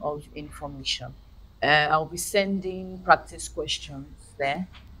dissemination of information. I'll be sending practice questions there,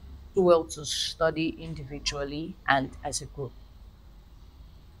 too well to study individually and as a group.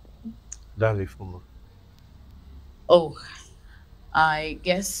 That's a phone. Oh, I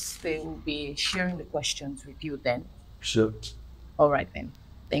guess they will be sharing the questions with you then. Sure. All right then.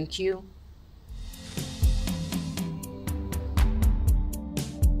 Thank you.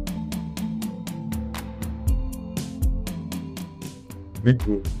 Big.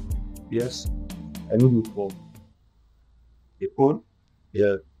 Yes. I need a phone. A phone?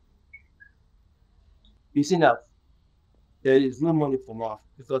 Yeah. You see now, there is no money for more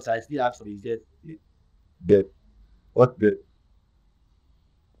because I still have some debt. Debt. What debt?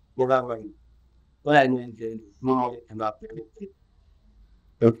 Mobile money. All I know is there is no money and not paying it.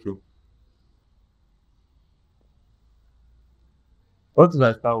 That's true. What did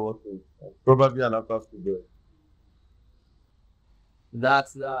I start working? Probably an upper school.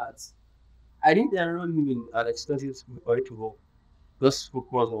 That's that. I didn't enroll him in an expensive school for it to go. Just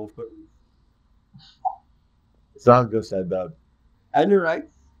focus on studies. Sounds just like that. I know, right?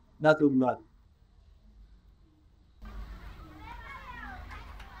 That's old man.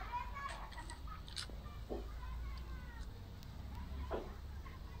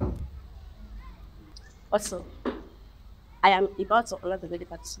 Also, I am about to honor the lady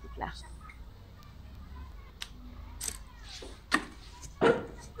party to the class.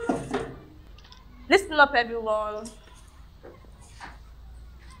 Listen up, everyone.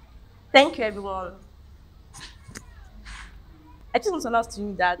 Thank you, everyone. I just want to announce to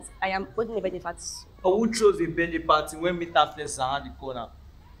you that I am holding a birthday party. But who chose a birthday party when meter flex around the corner?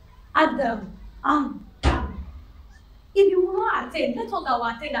 Adam, if you will not attend, let's talk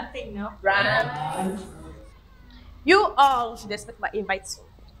about attend that thing now. Right. You all should expect my invite soon.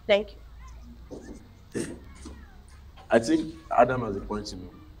 Thank you. I think Adam has a point in me.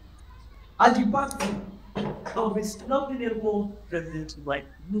 At the party, I'll be snapping a whole present like,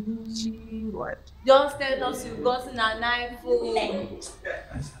 what? Just tell us you've gotten an iPhone.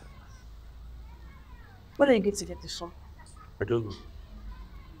 What are you going to get this from? I don't know.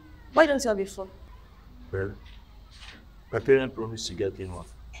 Why don't you have a phone? Well, my parents promised to get me one.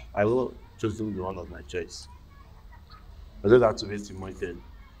 I will choose the one of my choice. I just have to wait till my turn.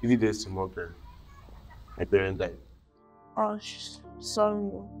 If it is tomorrow, my parents died. Oh,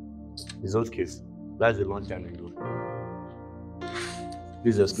 sorry. It's okay. That's a long time ago.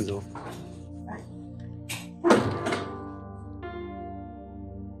 Please excuse me.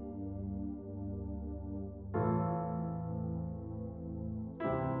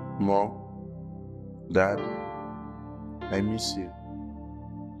 Mom, Dad, I miss you.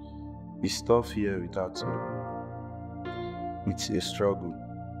 It's tough here without you. It's a struggle.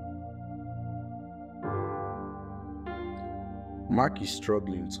 Mark is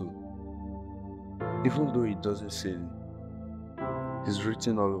struggling too. Even though he doesn't say it, it's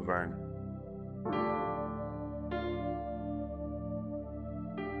written all over him.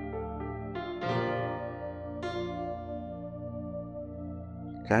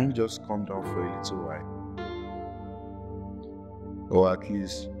 Can you just calm down for a little while? Or at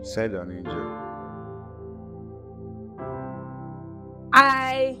least send an angel.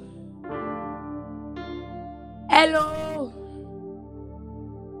 Hello.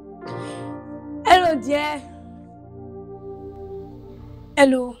 Hello, dear.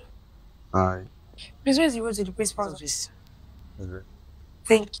 Hello. Hi. Please, where is the road to the principal's office? Okay.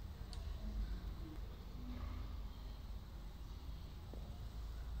 Thank you.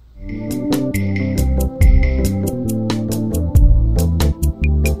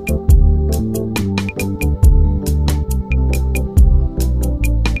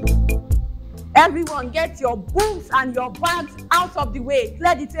 Everyone, get your books and your bags out of the way.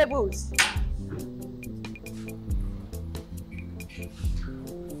 Clear the tables.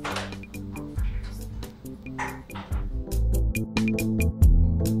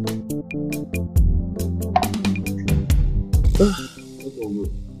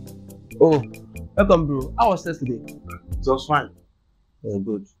 Oh, welcome, bro. How was test today? It was fine. Oh,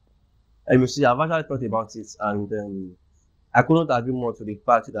 good. You see, I've actually thought about it, and I couldn't agree more to the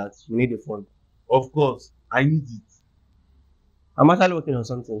fact that you need a phone. Of course, I need it. I'm actually working on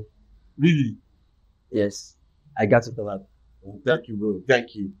something. Really? Yes, I got it covered. Thank you, bro.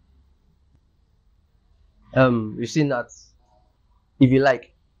 Thank you. You see that? If you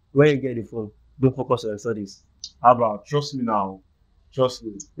like, when you get the phone, don't focus on your studies. How about trust me now? Trust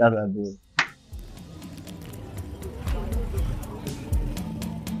me. That's what I'm doing.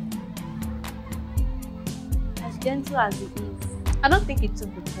 As gentle as it is, I don't think it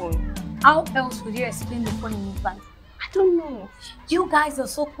took the phone. How else would you explain the phone in his bag? I don't know. You guys are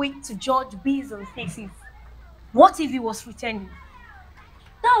so quick to judge bees on faces. What if he was pretending?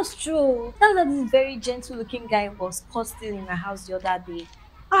 That's true. That's why this very gentle-looking guy was caught stealing in my house the other day.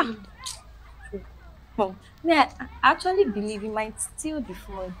 Yeah, I actually believe he might steal the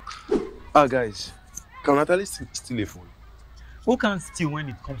phone. Guys, can Natalie steal a phone? Who can steal when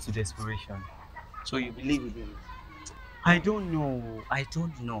it comes to desperation? So you believe in it? I don't know. I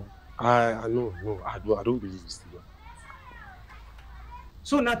don't know. I know. No, I don't believe it's stealing.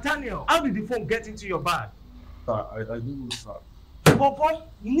 So Nathaniel, how did the phone get into your bag? Sir, I don't know, sir. But boy,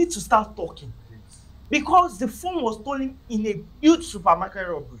 you need to start talking. Because the phone was stolen in a huge supermarket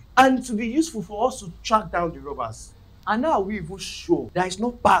robbery. And it will be useful for us to track down the robbers. And now we even sure that it's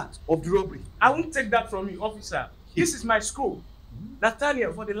not part of the robbery. I won't take that from you, officer. This is my school.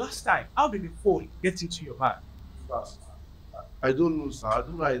 Nathaniel, for the last time, how did the phone get into your bag? I don't know, sir. I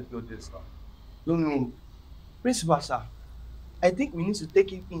don't know how it got there, sir. Don't know. Principal, sir, I think we need to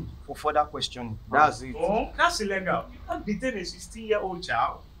take him in for further questioning. That's it. Oh, that's illegal. You can't detain a 16-year-old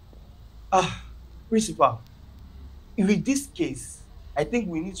child. Principal, with this case, I think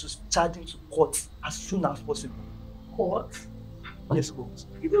we need to charge him to court as soon as possible. Court? Yes, court.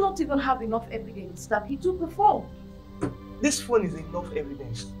 You do not even have enough evidence that he took the phone. This phone is enough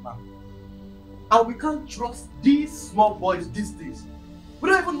evidence, ma'am. And we can't trust these small boys these days. We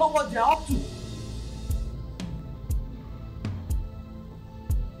don't even know what they're up to.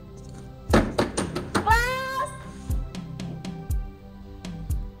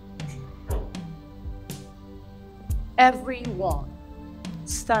 Everyone,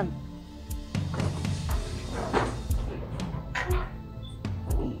 stand.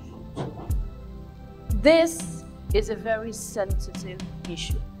 This is a very sensitive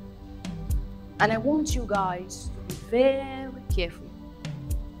issue. And I want you guys to be very careful.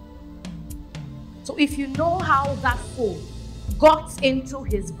 So if you know how that phone got into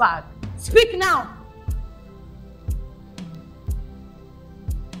his bag, speak now.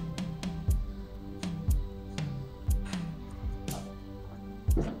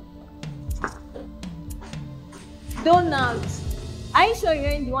 Donald, are you sure you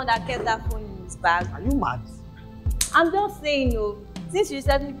ain't the one that kept that phone in his bag? Are you mad? I'm just saying, since you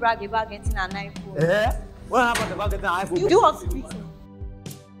recently bragged about getting an iPhone. What happened about getting an iPhone? You do not speak.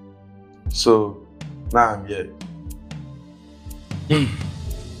 So, now I'm here.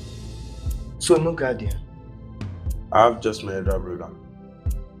 So, no guardian? I have just my elder brother.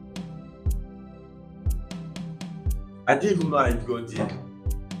 I didn't even know I got here.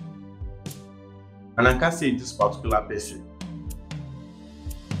 And I can't say this particular person.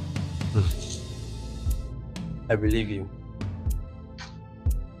 I believe you.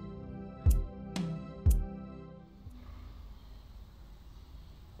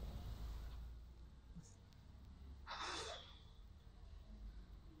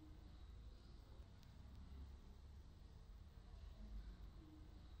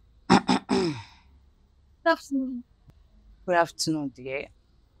 Good afternoon. Good afternoon, dear.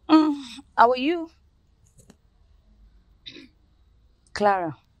 How are you?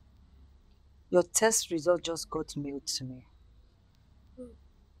 Clara, your test result just got mailed to me.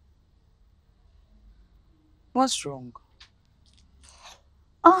 What's wrong?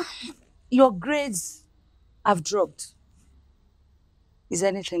 Your grades have dropped. Is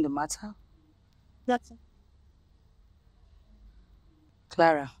anything the matter? That's it.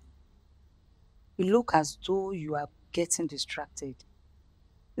 Clara, you look as though you are getting distracted.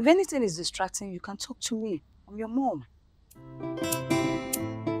 If anything is distracting, you can talk to me. I'm your mom.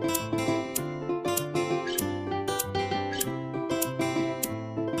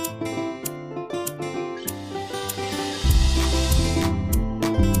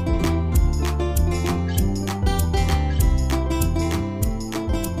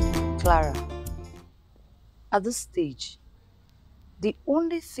 Clara, at this stage, the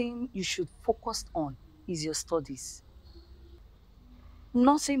only thing you should focus on is your studies.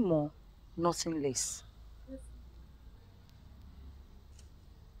 Nothing more, nothing less.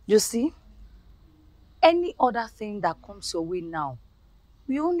 You see, any other thing that comes your way now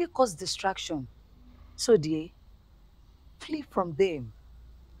will only cause distraction. So dear, flee from them.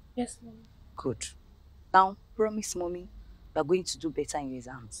 Yes, Mommy. Good. Now, promise Mommy, you are going to do better in your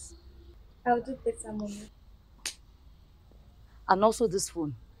exams. I'll do better, Mommy. And also this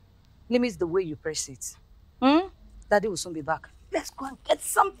phone. Limits the way you press it. Daddy will soon be back. Let's go and get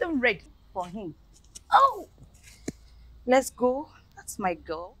something ready for him. Oh! Let's go. That's my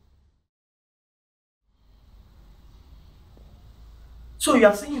girl. So you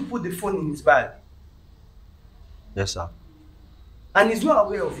are saying you put the phone in his bag? Yes, sir. And he's not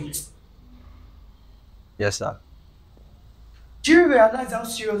aware of it? Yes, sir. Do you realize how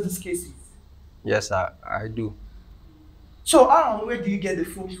serious this case is? Yes, sir. I do. So how and where do you get the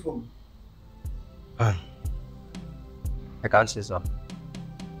phone from? I can't say, sir.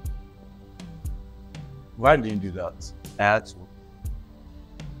 Why didn't you do that? I had to.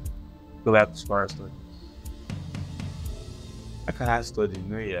 Go back to school and study. How can I study?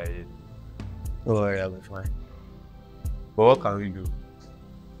 No, yeah, yeah. Don't worry, I'll be fine. But what can we do?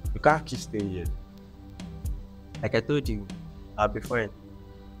 You can't keep staying here. Like I told you, I'll be fine.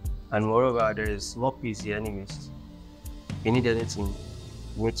 And moreover, there is more peace here anyways. If you need anything,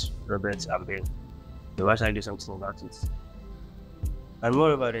 meet Robert and Ben. They'll actually do something about it. And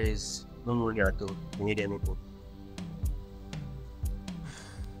moreover, there is no money at all if you need anything.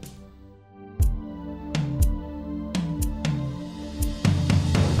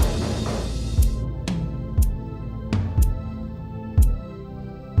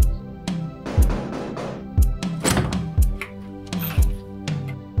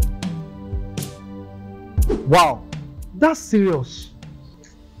 Wow, that's serious.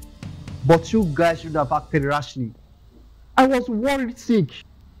 But you guys should have acted rashly. I was worried sick.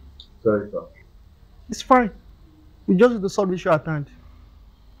 Sorry, sir. It's fine. We just need to solve the issue at hand.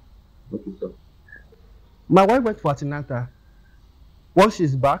 Okay, sir. My wife went for antenatal. Once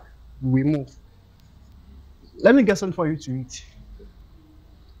she's back, we move. Let me get something for you to eat.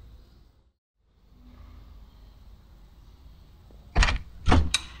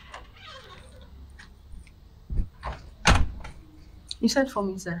 You said for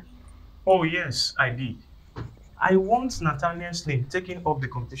me, sir. Oh yes, I did. I want Nathaniel's name taken off the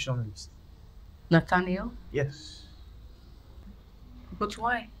competition list. Nathaniel? Yes. But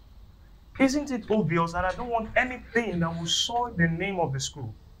why? Isn't it obvious that I don't want anything that will soil the name of the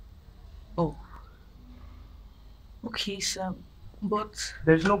school? Oh. Okay, sir. But...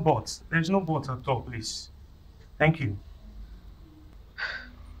 There's no but. There's no but at all, please. Thank you.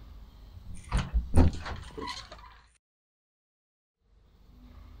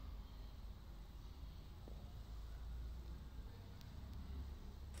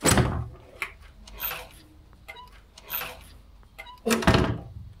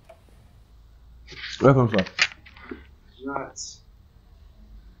 Welcome, sir. Right.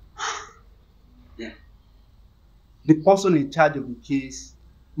 The person in charge of the case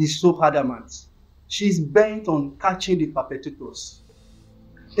is so adamant. She's bent on catching the perpetrators.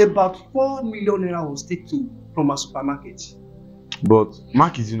 About 4 million naira was taken from a supermarket. But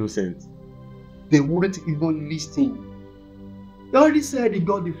Mark is innocent. They wouldn't even list him. They already said he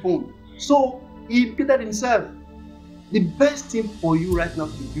got the phone, so he implicated himself. The best thing for you right now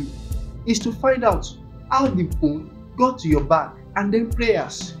to do is to find out how the phone got to your bag and then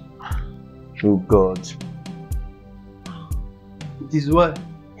prayers. Oh God. It is well.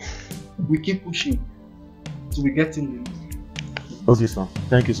 We keep pushing till we get in there. Okay, sir.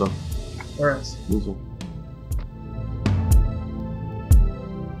 Thank you, sir. Alright. Yes, sir.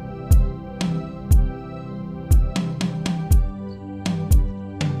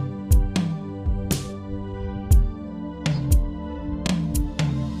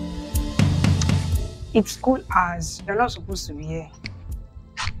 It's school hours. You're not supposed to be here.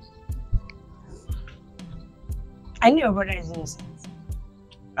 I know your brother is innocent.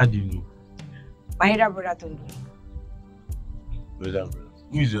 How do you know? My other brother told me. Brother.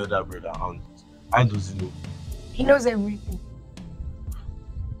 Who is your other brother? And how does he know? He knows everything.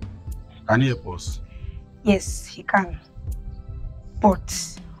 Can you help us? Yes, he can.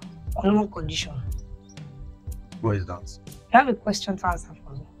 But on one condition. What is that? I have a question to answer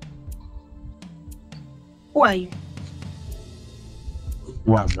for me. Who are you?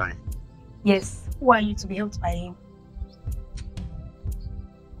 Who am I? Yes, who are you to be helped by him?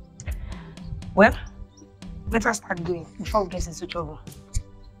 Well, let us start going before we get into trouble.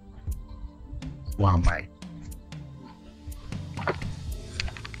 Who am I?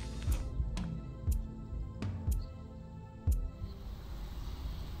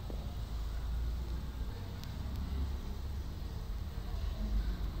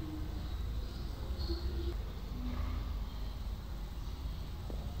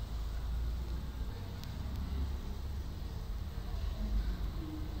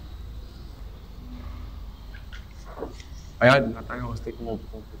 I heard Nathaniel was taking up the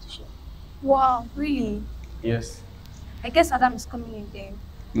competition. Wow, really? Yes. I guess Adam is coming in there.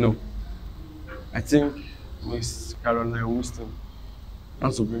 No. I think Miss Caroline Winston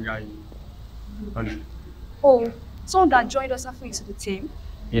wants to bring her in. And Oh, someone that joined us halfway to the team?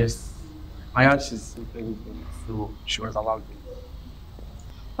 yes, I heard she's intelligent, so she was allowed in.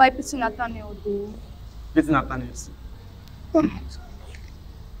 Why putting Nathaniel though? Getting Nathaniel.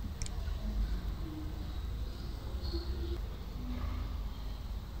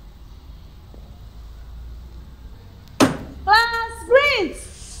 Class, greet!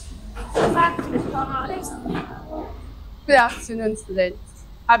 Good afternoon, students.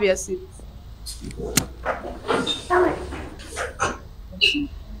 Have your seats.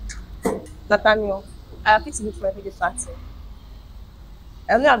 Nathaniel, I have fixed it for every party.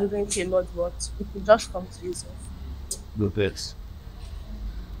 I know I've been going to a lot, but we could just come to Jesus. Go first.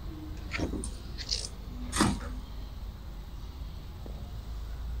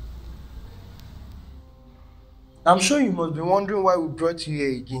 I'm sure you must be wondering why we brought you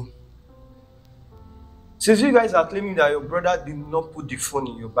here again. Since you guys are claiming that your brother did not put the phone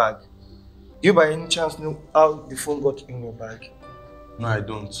in your bag, do you by any chance know how the phone got in your bag? No, I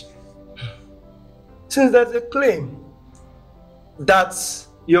don't. Since there's a claim that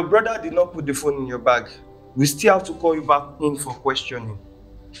your brother did not put the phone in your bag, we still have to call you back in for questioning.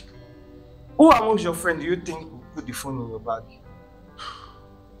 Who amongst your friends do you think will put the phone in your bag?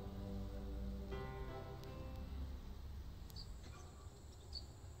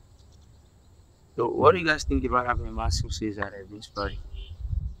 So what do you guys think about having a massive sales at this party?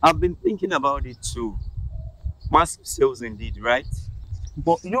 I've been thinking about it too. Massive sales indeed, right?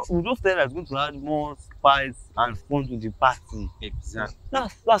 But you know, we just said that we're going to add more spice and fun to the party. Exactly.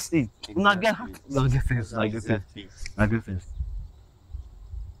 That's it. Now get sense. I get sense.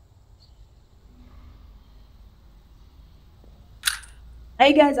 Are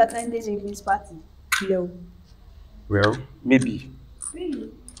you guys attending this party? No. Well, maybe.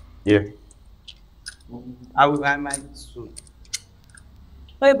 Really? Yeah. I might soon.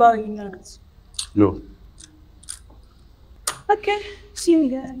 What about you, Nat? No. Okay, see you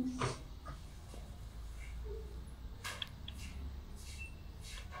guys.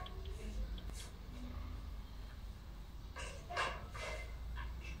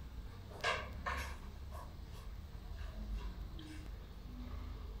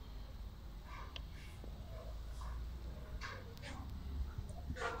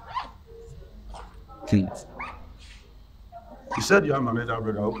 Please. You said you are my elder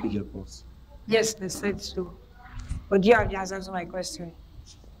brother. I hope you get boss. Yes, they said so. But do you have the answer to my question?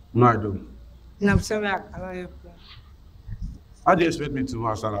 No, I don't. No, I'm sorry, I cannot help you. How do you expect me to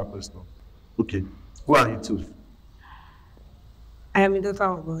answer that question? Okay. Who are you two? I am a daughter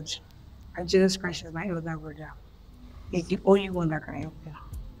of God. And Jesus Christ is my elder brother. He's the only one that can help you.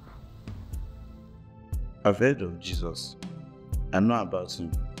 I've heard of Jesus. I know about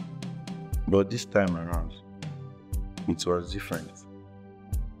him. But this time around, it was different.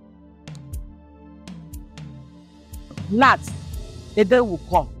 Nat, a day will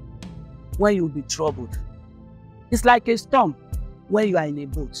come when you'll be troubled. It's like a storm when you are in a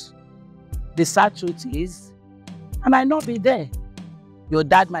boat. The sad truth is, I might not be there. Your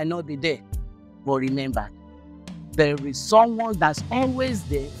dad might not be there. But remember, there is someone that's always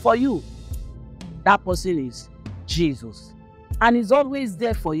there for you. That person is Jesus. And he's always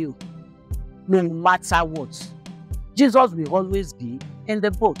there for you, no matter what. Jesus will always be in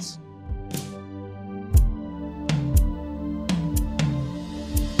the boat.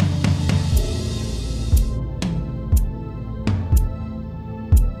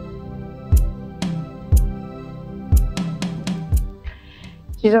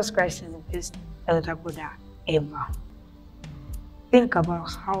 Jesus Christ is the best elder brother ever. Think about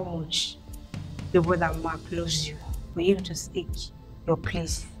how much your brother Mark loves you for you to take your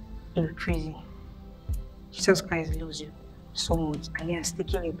place in prison. Jesus Christ loves you so much and he has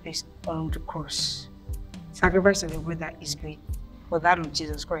taken your place on the cross. Sacrifice of your brother is great, but that of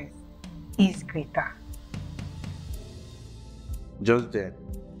Jesus Christ is greater. Just then,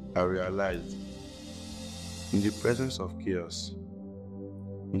 I realized, in the presence of chaos,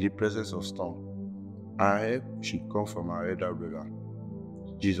 in the presence of storm, our help should come from our elder brother,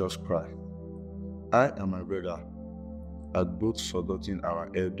 Jesus Christ. I and my brother had both forgotten our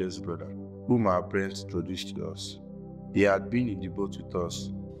eldest brother, whom our parents introduced to us. He had been in the boat with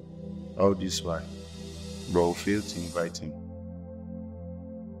us all this while, but we failed to invite him.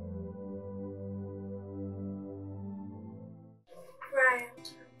 Brian,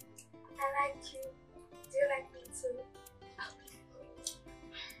 I like you. Do you like me too?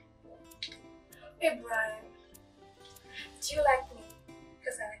 Hey Brian, do you like me?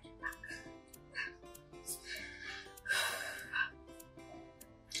 Because I like you back.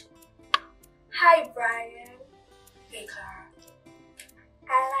 Hi Brian. Hey Clara.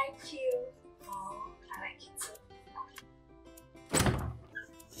 I like you. Oh, I like you too.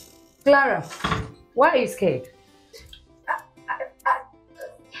 Clara, why are you scared?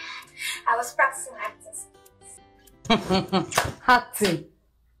 I was practicing acting. Acting?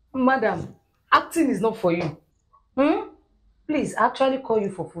 Madam, acting is not for you. Please, I actually call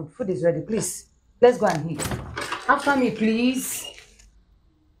you for food. Food is ready, please. Let's go and eat. After me, please.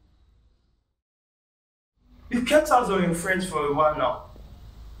 You kept us on your friends for a while now.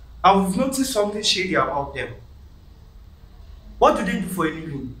 And we've noticed something shady about them. What do they do for a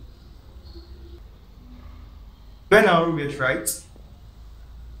living? Ben and Robert, right?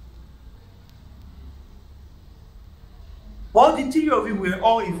 Well, the three of you were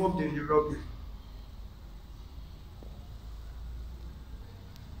all involved in the robbery.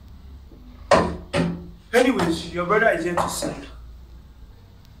 Anyways, your brother is here to see you.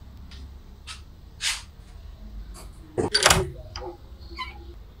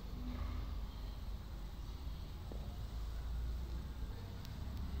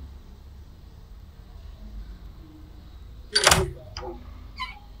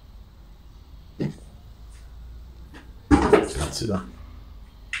 Sit down.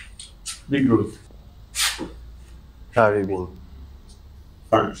 Big growth. How have you been?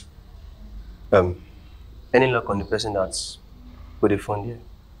 Fine. Any luck on the person that's put the phone here?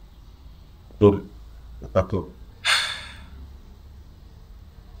 No, not at all.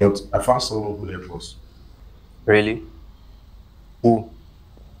 I found someone who left us. Really? Who?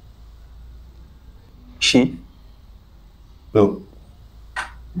 She? No.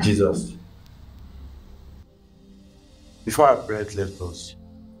 Jesus. Before our parents left us,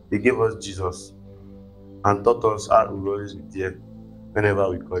 they gave us Jesus and taught us how we will always be there whenever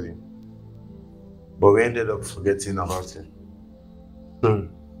we call him. But we ended up forgetting about him.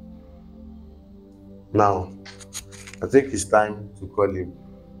 Now, I think it's time to call him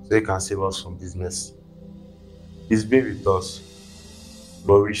so he can save us from this mess. He's been with us,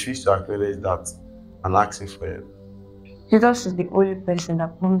 but we refuse to acknowledge that and ask him for help. Jesus is the only person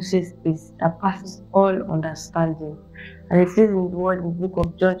that promises peace that passes all understanding. And it says in the word in the book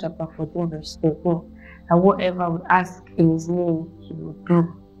of John chapter 14 verse 13 that whatever we ask in his name, he will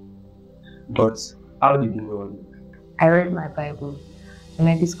do. But how did you know? I read my Bible and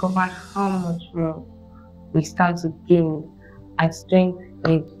I discovered how much more we stand to gain and strength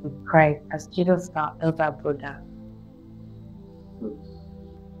with Christ as Jesus is our elder brother.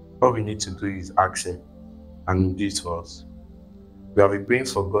 All we need to do is ask him and he'll do it for us. We have been praying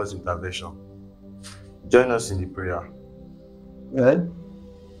for God's intervention. Join us in the prayer. Well,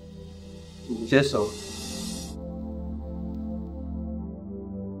 Chisom.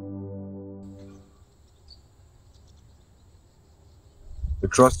 We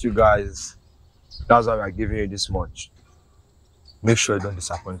trust you guys. That's why we are giving you this much. Make sure you don't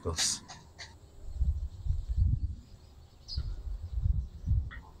disappoint us.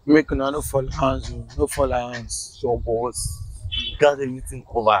 Make una no fall hands, no fall hands. So boss, you got everything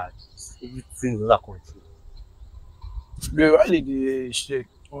covered. Everything under control. Bro, why did they shake?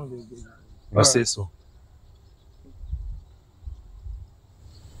 I say so.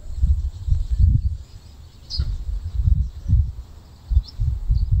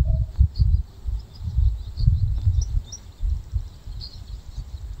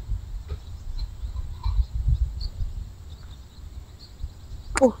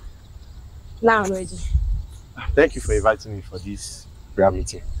 Oh, now I'm ready. Thank you for inviting me for this prayer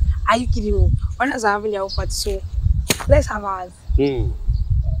meeting. Are you kidding me? Others are having their own party, so let's have ours.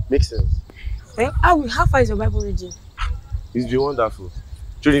 Makes sense. How far is your Bible reading? It's been wonderful.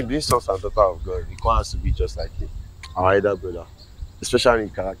 Truly, being sons and daughter of God, it has to be just like him, our elder brother. especially in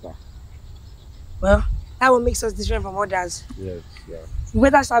character. Well, that what makes us different from others. Yes, yeah. We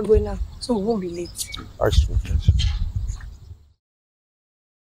better start going now, so we won't be late. That's true.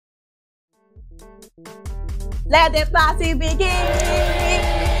 Let the party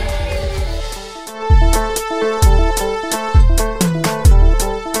begin!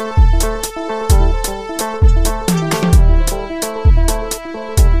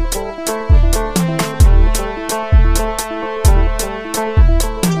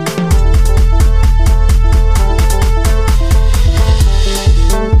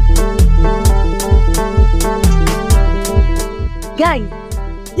 Guys,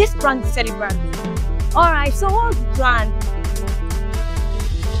 this prank is celebrant. Alright, so what's the plan?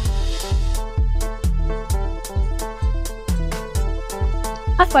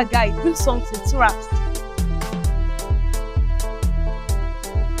 Alpha guy, bring something to wrap.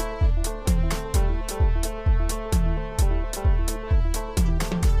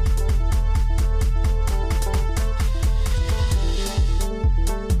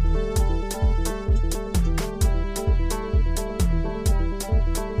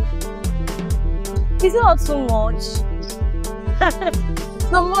 Is it not too much?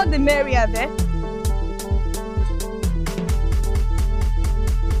 The more the merrier, there.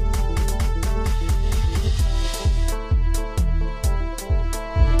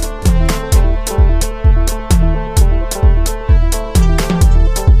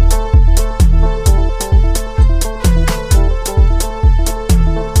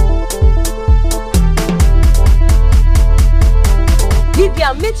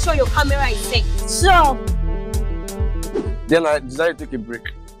 Make sure your camera is set. So then I decided to take a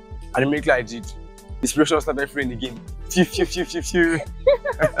break. And immediately I did. Inspiration started flowing again. Phew.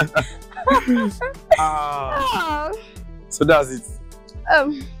 So that's it.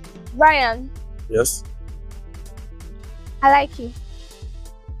 Brian. Yes? I like you.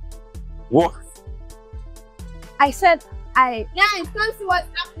 What? I said I... Guys, come see what's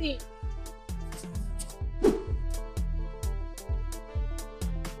happening.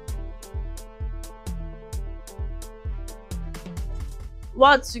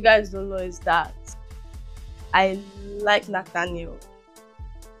 What you guys don't know is that I like Nathaniel.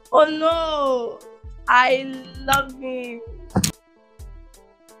 Oh no! I love him.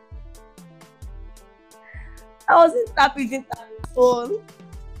 I wasn't happy with his phone,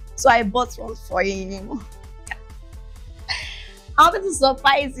 so I bought one for him. I wanted to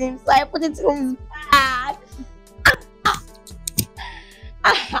surprise him, so I put it in his bag.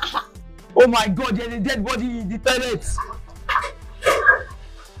 Oh my god, there's a dead body in the toilet!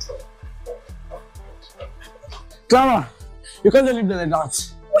 Clara, you can't leave them like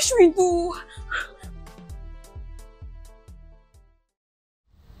that. What should we do?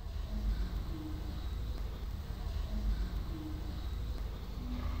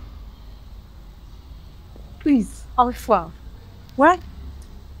 Please, Alpha. Well,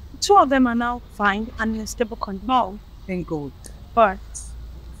 two of them are now fine and in a stable condition. Thank God. But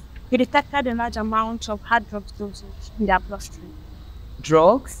we detected a large amount of hard drugs dosage in their bloodstream.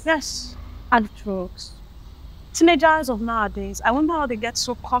 Drugs? Yes, hard drugs. Teenagers of nowadays, I wonder how they get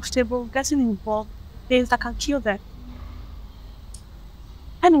so comfortable getting involved in things that can kill them.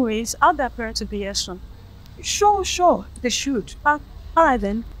 Anyways, I'll their parents to be here soon. Sure, they should. Alright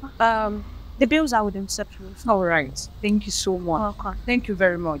then. The bills are with them separately. Alright, thank you so much. Welcome. Thank you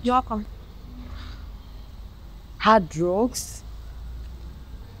very much. You're welcome. Hard drugs?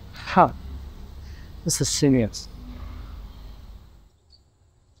 Ha. This is serious.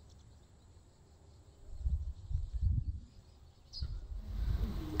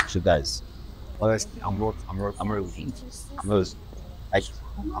 So guys, honestly, I'm not like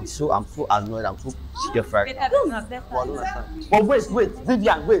I'm so annoyed, I'm so scared. But wait,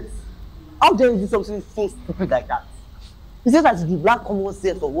 Vivian, wait. How dare you do something so stupid like that? Is it that you lack common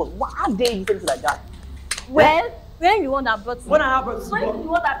sense or what? How dare you do something like that? Well, when you want that brought When I have brought when you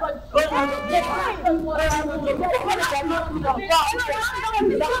want that brought come on.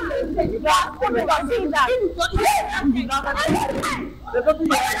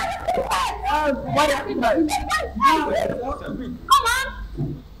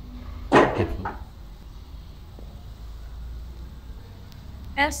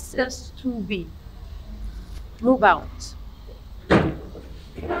 SS2B. Move out.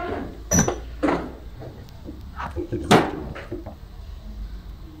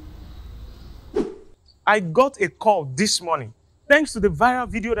 I got a call this morning thanks to the viral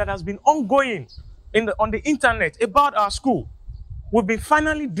video that has been ongoing on the internet about our school. We've been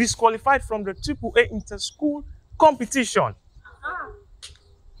finally disqualified from the AAA inter-school competition.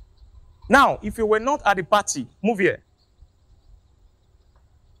 Now, if you were not at the party, move here.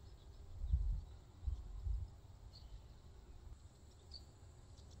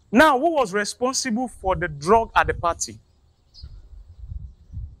 Now, who was responsible for the drug at the party?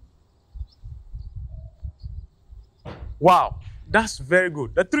 Wow, that's very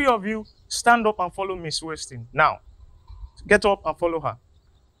good. The three of you, stand up and follow Miss Weston. Now, get up and follow her.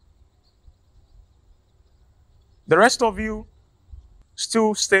 The rest of you,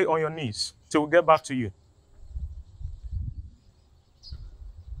 still stay on your knees till we get back to you.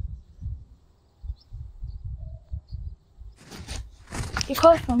 You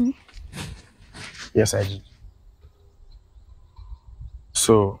called for me? Yes, I did.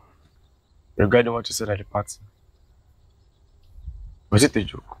 So, regarding what you said at the party, was it a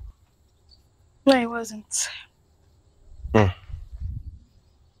joke? No, it wasn't.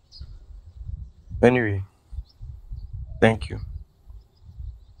 Anyway, thank you.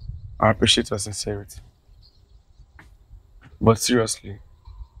 I appreciate your sincerity. But seriously,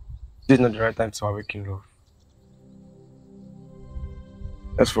 this is not the right time to awaken love.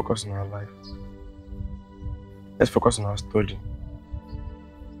 Let's focus on our life. Let's focus on our study.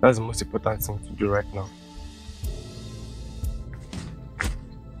 That's the most important thing to do right now.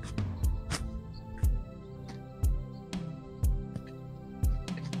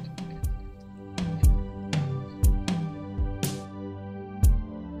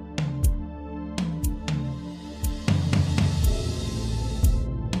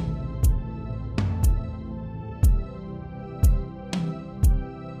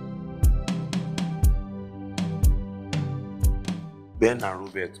 Ben and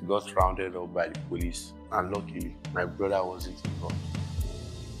Robert got rounded up by the police, and luckily, my brother wasn't involved.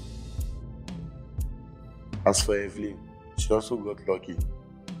 As for Evelyn, she also got lucky.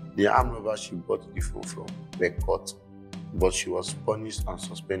 The armed robbers she bought the phone from were caught, but she was punished and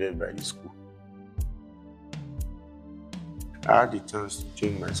suspended by the school. I had the chance to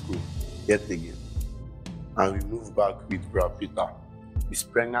change my school yet again, and we moved back with Bra Peter. His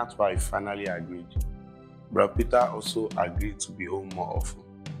pregnant wife finally agreed. Bra Peter also agreed to be home more often.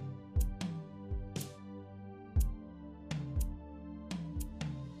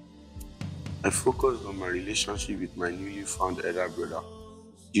 I focused on my relationship with my newly found elder brother,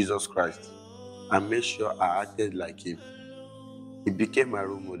 Jesus Christ, and made sure I acted like him. He became my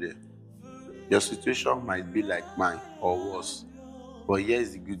role model. Your situation might be like mine or worse, but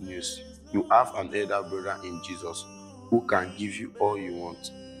here's the good news. You have an elder brother in Jesus who can give you all you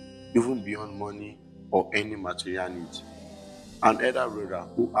want, even beyond money or any material needs. An elder brother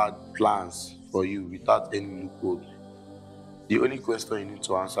who had plans for you without any loophole. The only question you need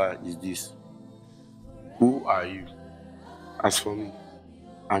to answer is this: who are you? As for me,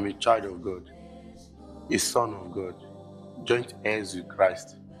 I'm a child of God, a son of God, joint heirs with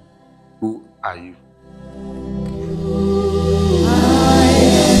Christ. Who are you?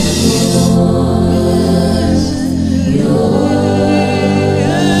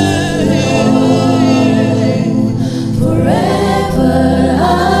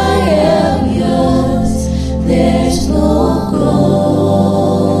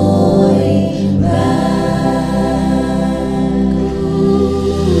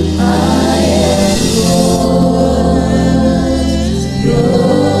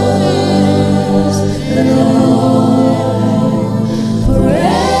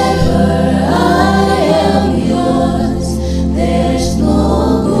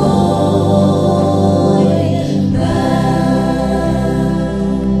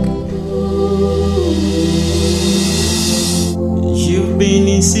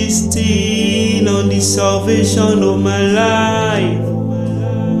 Salvation of my life,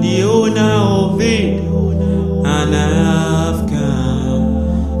 the owner of it, and I have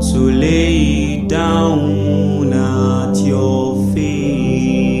come to lay it down at your feet.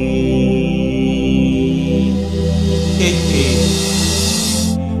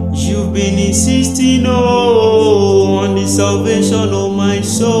 You've been insisting on the salvation of my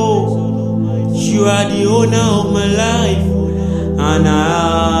soul. You are the owner of my life, and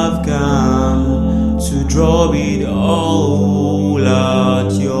I have come to draw it all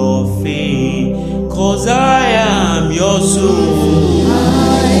at your feet, 'cause I am your soul.